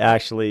lot,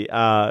 actually.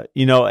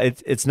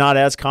 It's not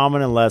as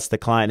common unless the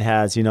client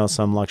has,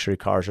 some luxury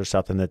cars or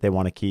something that they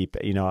want to keep,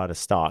 out of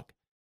stock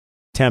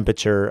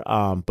temperature.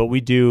 But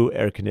we do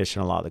air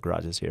condition a lot of the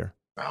garages here.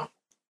 Wow.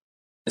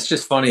 It's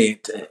just funny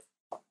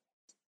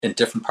in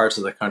different parts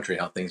of the country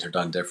how things are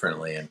done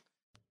differently. And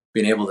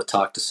being able to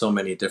talk to so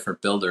many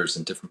different builders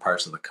in different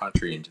parts of the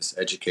country and just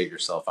educate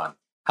yourself on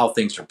how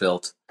things are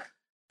built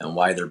and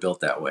why they're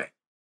built that way.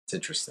 It's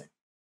interesting.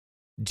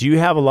 Do you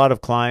have a lot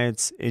of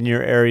clients in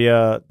your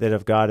area that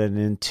have gotten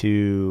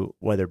into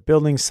whether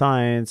building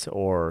science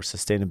or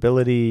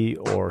sustainability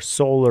or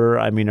solar?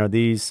 I mean, are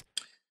these,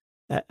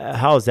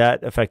 how has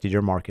that affected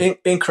your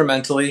market?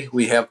 Incrementally,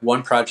 we have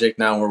one project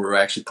now where we're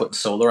actually putting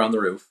solar on the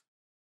roof.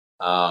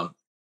 Um,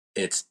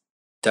 it's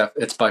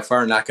it's by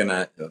far not going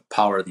to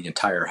power the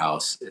entire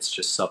house. It's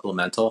just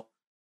supplemental.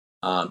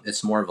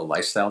 It's more of a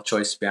lifestyle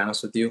choice, to be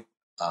honest with you.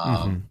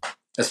 Hmm.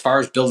 As far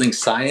as building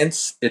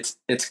science, it's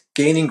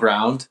gaining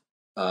ground.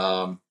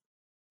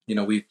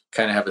 We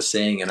kind of have a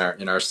saying in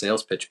our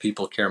sales pitch: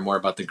 people care more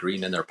about the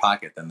green in their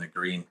pocket than the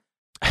green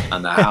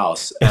on the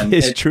house, and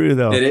It's true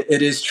though.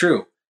 it is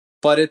true.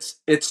 But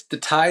it's the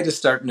tide is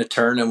starting to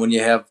turn, and when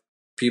you have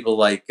people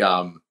like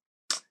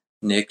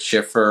Nick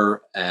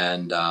Schiffer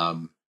and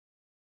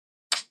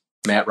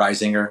Matt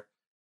Reisinger,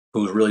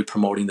 who's really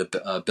promoting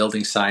the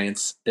building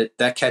science,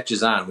 that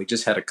catches on. We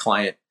just had a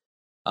client.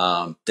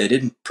 They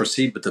didn't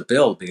proceed with the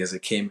build because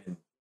it came in,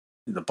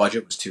 the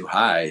budget was too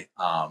high,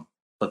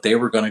 but they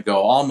were going to go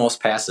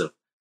almost passive.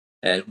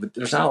 And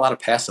there's not a lot of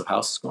passive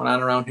houses going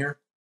on around here.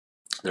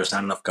 There's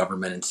not enough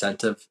government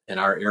incentive in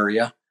our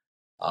area.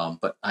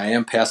 But I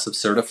am passive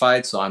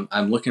certified, so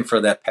I'm looking for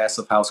that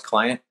passive house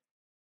client.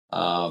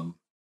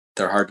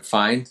 They're hard to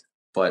find,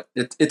 but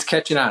it's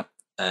catching on.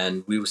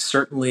 And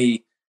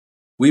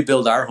we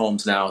build our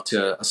homes now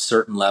to a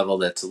certain level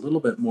that's a little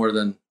bit more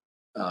than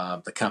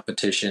the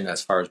competition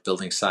as far as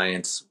building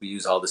science. We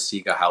use all the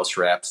Sega house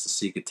wraps, the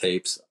Sega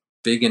tapes,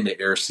 big into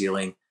air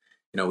sealing.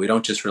 We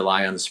don't just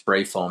rely on the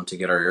spray foam to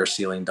get our air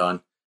sealing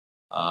done.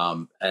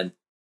 And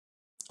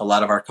a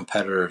lot of our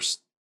competitors,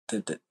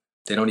 they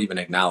don't even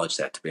acknowledge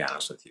that, to be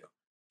honest with you.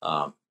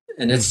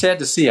 And it's sad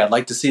to see. I'd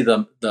like to see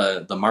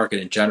the market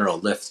in general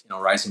lift.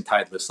 Rising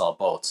tide lifts all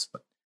boats,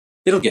 but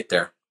it'll get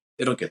there.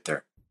 It'll get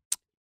there.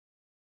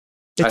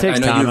 It takes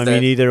time. I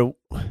mean, either.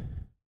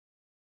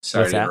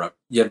 Sorry to interrupt.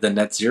 You have the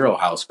net zero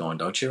house going,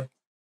 don't you?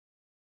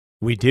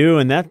 We do,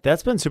 and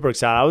that's been super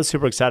exciting. I was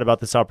super excited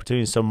about this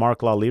opportunity. So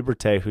Mark La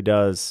Liberté,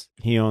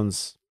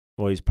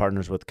 he's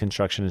partners with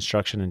Construction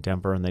Instruction in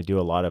Denver, and they do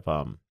a lot of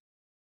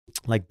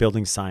like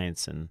building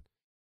science and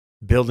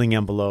building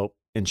envelope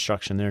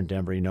instruction there in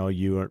Denver.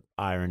 You or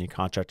I or any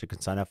contractor can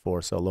sign up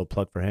for. So a little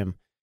plug for him.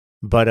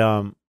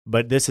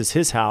 But this is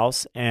his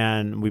house,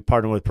 and we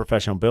partner with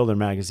Professional Builder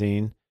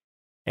Magazine,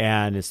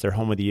 and it's their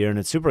home of the year, and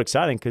it's super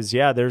exciting because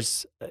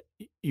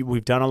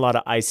we've done a lot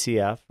of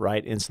ICF,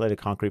 right, insulated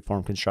concrete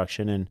form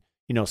construction, and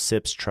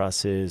SIPs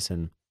trusses,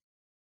 and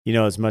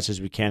as much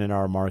as we can in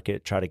our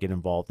market, try to get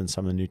involved in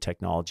some of the new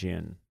technology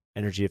and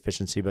energy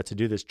efficiency. But to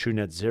do this true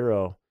net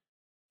zero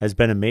has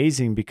been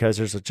amazing because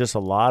there's just a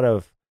lot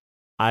of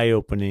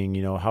eye-opening.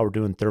 How we're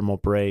doing thermal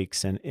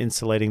breaks and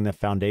insulating the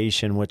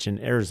foundation, which in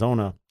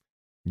Arizona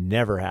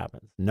never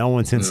happens. No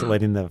one's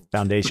insulating the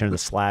foundation or the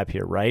slab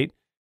here, right?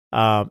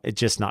 It's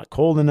just not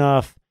cold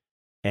enough.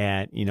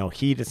 And,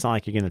 heat, it's not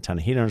like you're getting a ton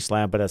of heat on a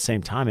slab, but at the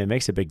same time, it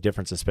makes a big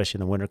difference, especially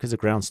in the winter, because the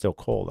ground's still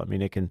cold. I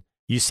mean,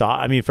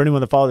 for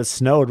anyone that followed, it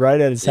snowed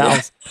right at his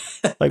house.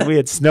 Like we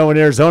had snow in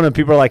Arizona, and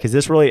people are like, is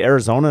this really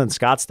Arizona and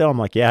Scottsdale? I'm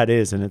like, yeah, it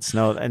is. And it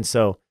snowed. And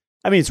so,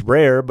 I mean, it's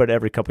rare, but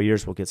every couple of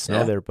years we'll get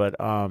snow there. But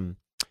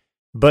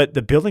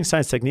the building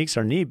science techniques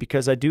are neat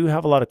because I do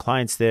have a lot of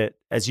clients that,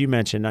 as you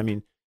mentioned, I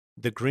mean,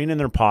 the green in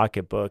their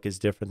pocketbook is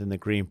different than the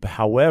green.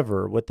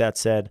 However, with that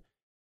said,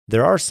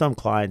 there are some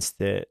clients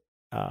that,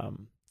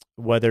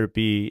 whether it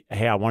be,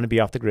 hey, I want to be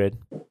off the grid,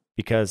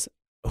 because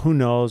who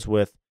knows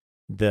with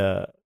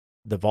the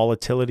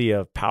volatility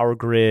of power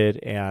grid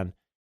and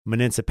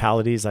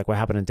municipalities, like what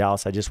happened in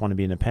Dallas, I just want to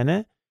be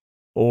independent,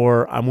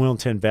 or I'm willing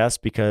to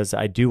invest because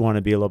I do want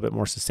to be a little bit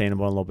more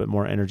sustainable and a little bit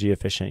more energy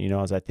efficient,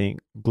 as I think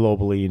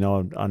globally,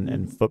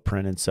 and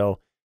footprint. And so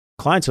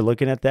clients are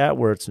looking at that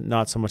where it's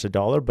not so much a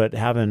dollar, but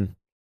having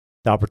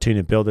the opportunity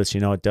to build this,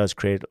 it does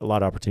create a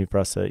lot of opportunity for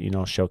us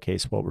to,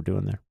 showcase what we're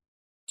doing there.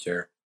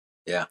 Sure.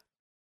 Yeah.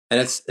 And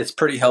it's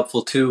pretty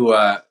helpful too.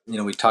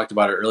 We talked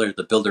about it earlier,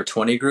 the Builder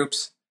 20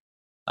 groups.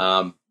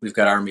 We've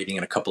got our meeting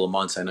in a couple of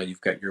months. I know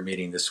you've got your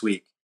meeting this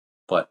week,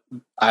 but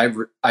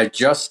I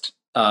just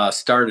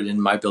started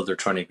in my Builder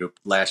 20 group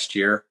last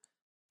year.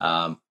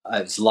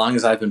 As long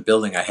as I've been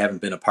building, I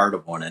haven't been a part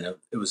of one. And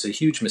it was a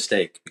huge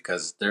mistake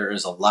because there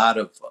is a lot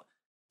of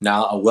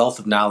a wealth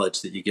of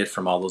knowledge that you get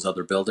from all those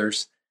other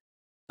builders.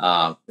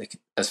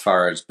 As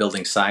far as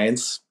building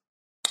science,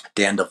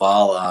 Dan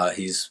Duvall,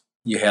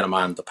 you had him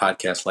on the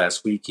podcast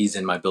last week. He's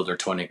in my Builder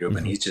 20 group,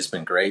 and he's just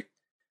been great.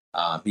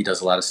 He does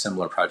a lot of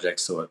similar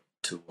projects to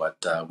what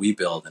we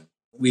build, and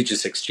we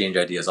just exchange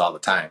ideas all the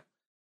time.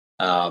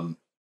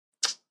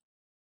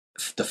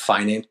 The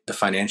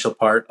financial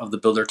part of the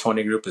Builder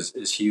 20 group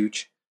is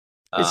huge.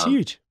 It's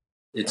huge.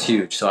 It's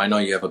huge. So I know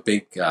you have a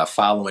big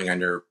following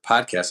on your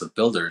podcast of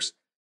builders,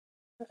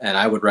 and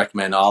I would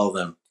recommend all of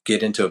them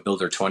get into a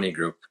Builder 20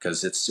 group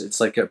because it's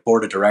like a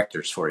board of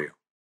directors for you.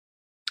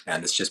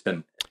 And it's just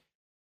been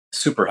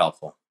super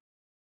helpful.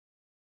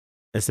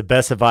 It's the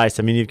best advice.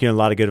 I mean, you've given a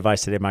lot of good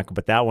advice today, Michael,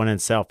 but that one in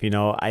itself,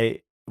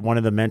 one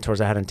of the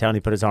mentors I had in town,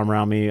 he put his arm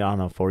around me, I don't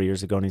know, 4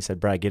 years ago, and he said,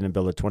 Brad, get in and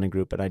build a 20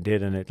 group. And I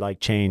did, and it like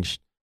changed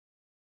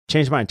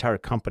my entire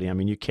company. I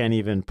mean, you can't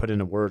even put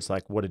into words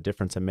like what a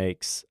difference it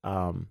makes.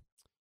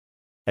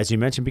 As you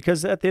mentioned,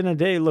 because at the end of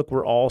the day, look,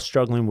 we're all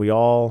struggling. We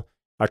all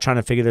are trying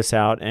to figure this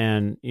out.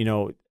 And,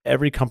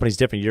 every company's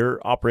different.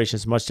 Your operation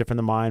is much different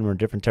than mine. We're in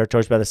different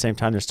territories, but at the same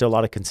time, there's still a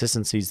lot of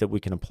consistencies that we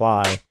can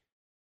apply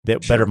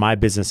that better my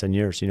business and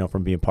yours,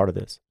 from being part of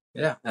this.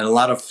 Yeah. And a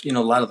lot of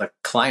the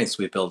clients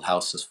we build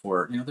houses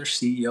for, they're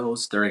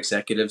CEOs, they're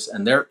executives,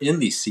 and they're in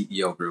these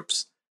CEO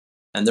groups,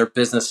 and their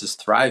businesses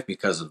thrive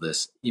because of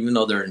this. Even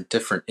though they're in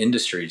different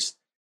industries,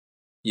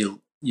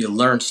 you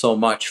learn so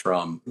much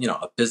from,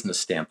 a business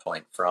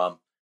standpoint, from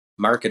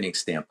marketing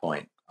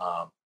standpoint,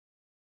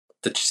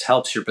 that just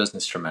helps your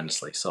business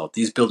tremendously. So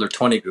these Builder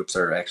 20 groups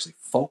are actually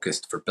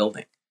focused for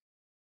building.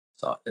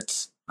 So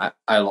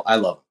I love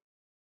them.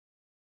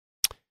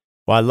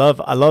 Well,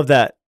 I love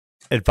that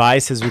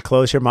advice as we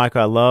close here,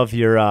 Michael. I love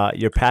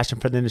your passion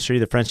for the industry,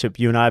 the friendship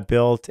you and I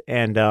built,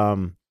 and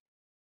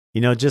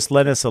just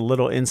let us a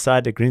little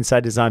inside the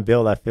Greenside Design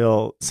Build. I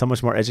feel so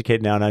much more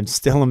educated now, and I'm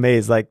still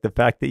amazed. Like the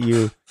fact that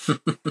you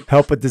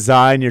help with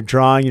design, you're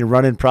drawing, you're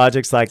running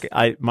projects. Like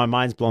my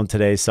mind's blown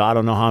today. So I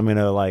don't know how I'm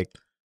gonna like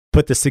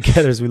put this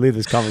together as we leave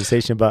this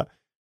conversation. But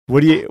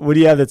what do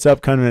you have that's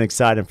upcoming and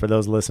exciting for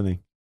those listening?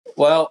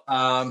 Well,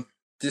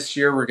 this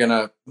year we're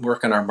gonna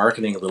work on our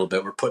marketing a little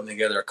bit. We're putting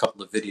together a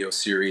couple of video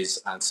series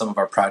on some of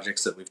our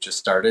projects that we've just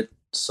started.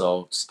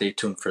 So stay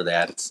tuned for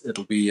that.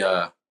 It'll be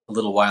a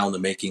little while in the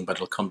making, but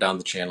it'll come down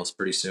the channels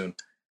pretty soon.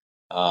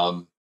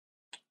 We're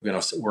going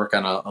to work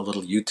on a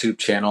little YouTube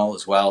channel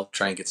as well,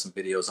 try and get some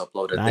videos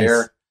uploaded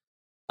there.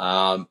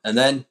 And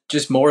then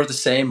just more of the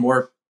same,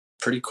 more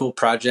pretty cool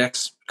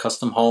projects,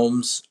 custom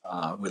homes.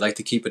 We like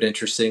to keep it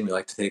interesting. We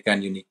like to take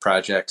on unique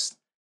projects.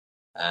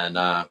 And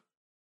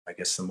I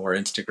guess some more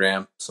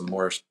Instagram, some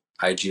more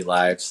IG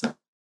lives.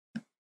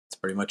 That's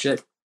pretty much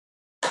it.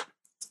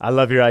 I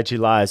love your IG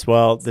lives.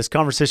 Well, this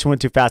conversation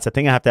went too fast. I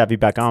think I have to have you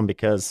back on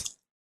because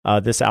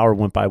this hour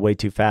went by way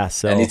too fast.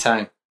 So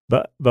anytime.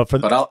 But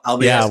I'll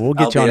be we'll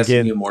get you on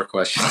again. You more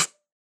questions.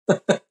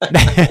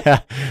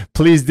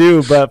 Please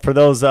do. But for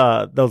those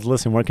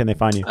listening, where can they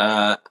find you?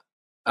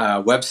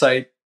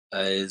 Website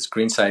is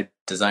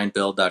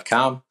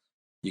greensidedesignbuild.com.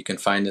 You can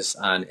find us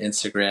on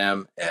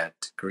Instagram at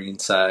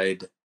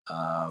Greenside.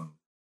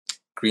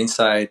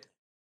 Greenside.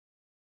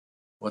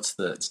 What's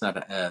it's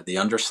not the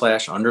underscore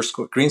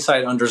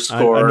Greenside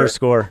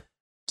underscore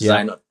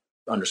design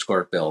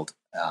underscore build,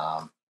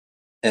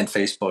 and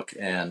Facebook,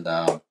 and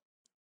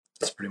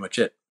that's pretty much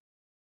it.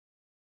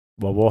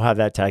 Well, we'll have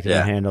that tagged in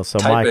the handle. So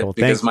Type Michael,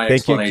 because my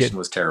explanation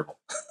was terrible.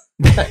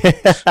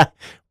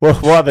 we'll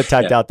have it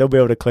tagged out. They'll be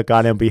able to click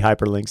on it and be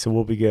hyperlinked, so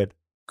we'll be good.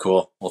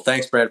 Cool. Well,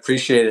 thanks, Brad.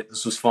 Appreciate it.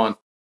 This was fun.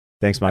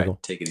 Thanks, Michael.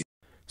 Right, take it easy.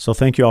 So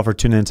thank you all for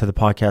tuning into the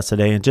podcast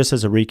today. And just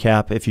as a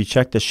recap, if you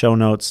check the show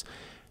notes,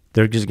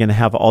 they're just going to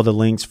have all the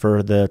links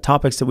for the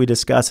topics that we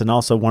discuss. And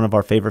also one of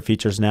our favorite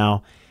features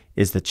now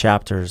is the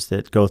chapters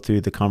that go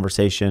through the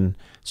conversation.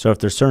 So if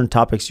there's certain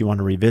topics you want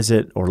to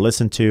revisit or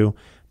listen to,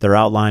 they're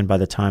outlined by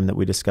the time that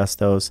we discuss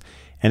those.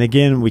 And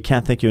again, we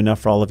can't thank you enough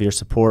for all of your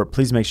support.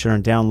 Please make sure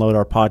and download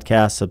our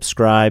podcast,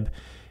 subscribe,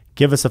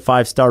 give us a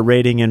 5-star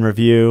rating and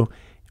review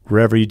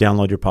wherever you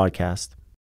download your podcast.